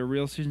make sure they're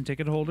real season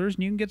ticket holders,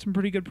 and you can get some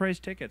pretty good price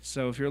tickets.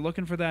 So if you're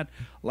looking for that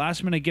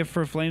last-minute gift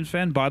for a Flames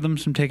fan, buy them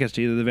some tickets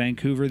to either the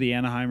Vancouver, the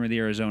Anaheim, or the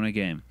Arizona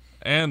game.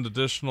 And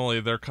additionally,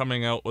 they're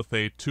coming out with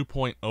a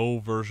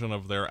 2.0 version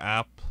of their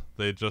app.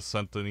 They just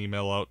sent an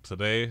email out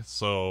today,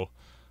 so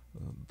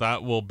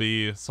that will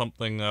be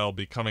something that'll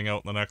be coming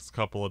out in the next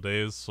couple of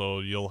days, so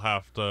you'll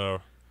have to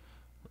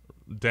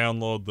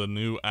download the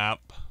new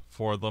app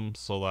for them,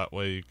 so that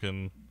way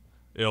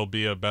it'll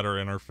be a better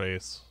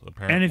interface,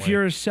 apparently. And if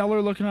you're a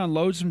seller looking to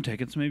unload some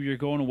tickets, maybe you're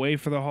going away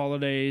for the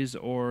holidays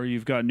or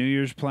you've got New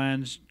Year's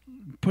plans,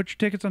 put your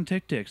tickets on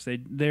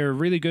TickTix. They're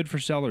really good for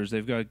sellers.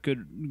 They've got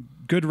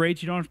good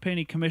rates. You don't have to pay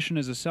any commission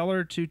as a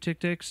seller to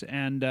TickTix,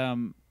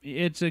 and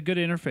it's a good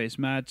interface.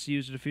 Matt's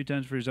used it a few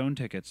times for his own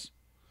tickets.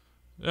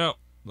 Yeah,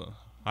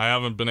 I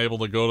haven't been able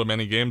to go to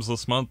many games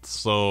this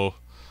month,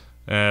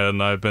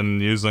 and I've been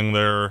using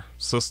their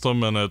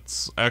system, and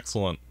it's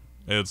excellent.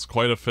 It's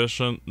quite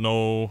efficient.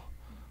 No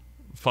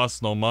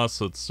fuss, no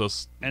muss. It's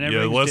just and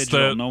everything's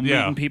digital. No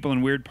meeting people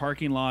in weird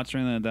parking lots or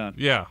anything like that.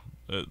 Yeah,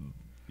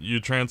 you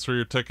transfer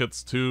your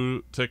tickets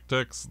to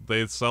TickTix.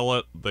 They sell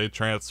it. They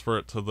transfer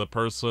it to the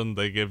person.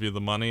 They give you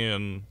the money,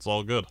 and it's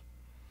all good.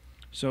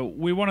 So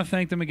we want to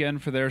thank them again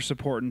for their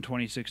support in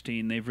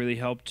 2016. They've really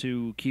helped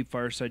to keep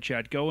Fireside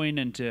Chat going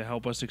and to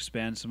help us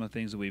expand some of the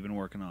things that we've been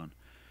working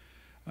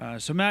on.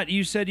 So, Matt,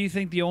 you said you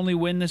think the only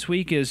win this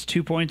week is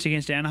 2 points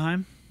against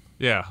Anaheim?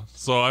 Yeah,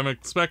 so I'm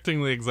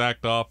expecting the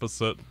exact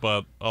opposite,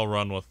 but I'll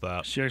run with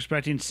that. So you're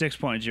expecting 6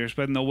 points. You're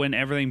expecting they'll win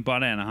everything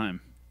but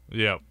Anaheim.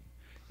 Yep.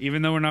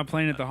 Even though we're not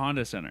playing at the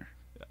Honda Center.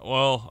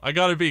 Well, I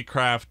got to be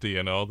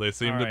crafty, They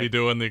seem to be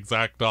doing the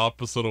exact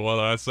opposite of what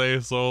I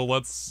say, so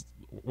let's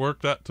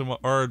work that to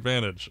our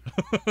advantage.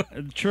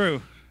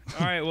 True.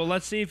 All right, well,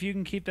 let's see if you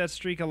can keep that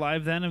streak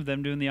alive then of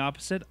them doing the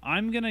opposite.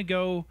 I'm going to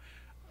go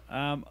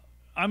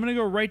I'm gonna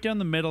go right down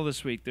the middle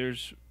this week.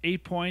 There's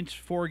 8 points,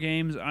 4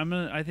 games.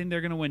 I think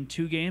they're gonna win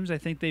 2 games. I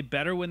think they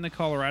better win the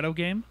Colorado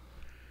game.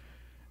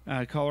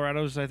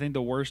 Colorado's, I think,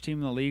 the worst team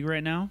in the league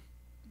right now.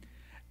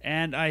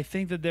 And I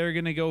think that they're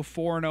going to go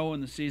 4-0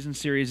 in the season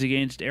series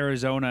against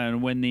Arizona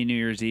and win the New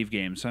Year's Eve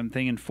game. So I'm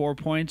thinking 4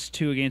 points,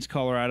 2 against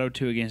Colorado,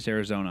 2 against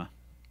Arizona.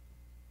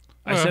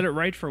 I said it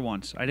right for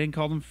once. I didn't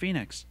call them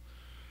Phoenix.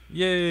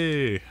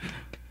 Yay!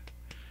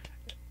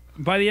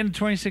 By the end of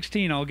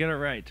 2016, I'll get it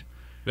right.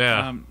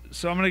 Yeah.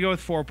 So I'm going to go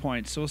with 4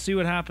 points. So we'll see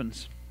what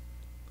happens.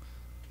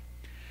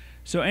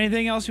 So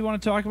anything else you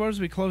want to talk about as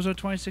we close out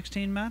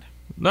 2016, Matt?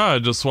 No, I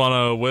just want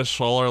to wish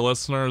all our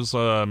listeners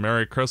a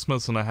Merry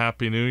Christmas and a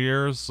Happy New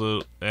Year's,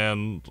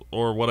 and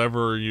or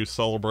whatever you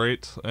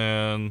celebrate.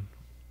 And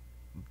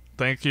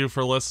thank you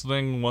for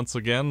listening once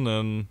again,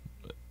 and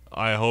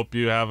I hope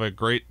you have a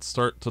great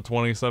start to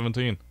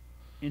 2017.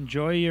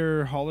 Enjoy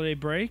your holiday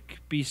break.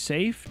 Be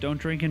safe. Don't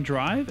drink and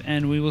drive.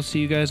 And we will see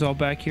you guys all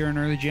back here in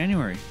early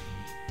January.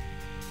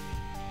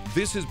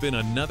 This has been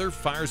another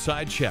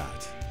Fireside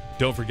Chat.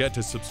 Don't forget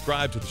to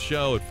subscribe to the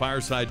show at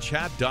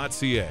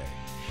firesidechat.ca.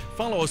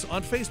 Follow us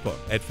on Facebook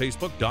at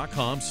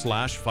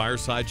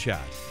facebook.com/firesidechat,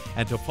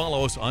 and to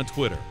follow us on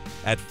Twitter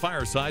at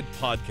Fireside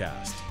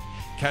Podcast.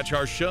 Catch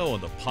our show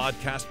on the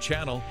podcast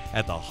channel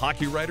at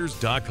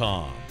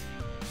thehockeywriters.com.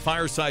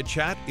 Fireside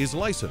Chat is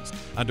licensed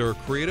under a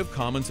Creative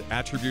Commons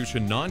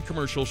Attribution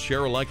Non-Commercial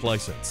Share-alike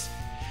license.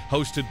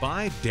 Hosted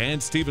by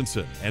Dan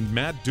Stevenson and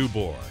Matt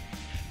Dubourg.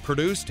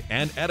 Produced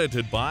and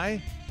edited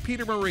by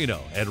Peter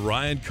Marino and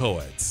Ryan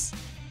Coetz.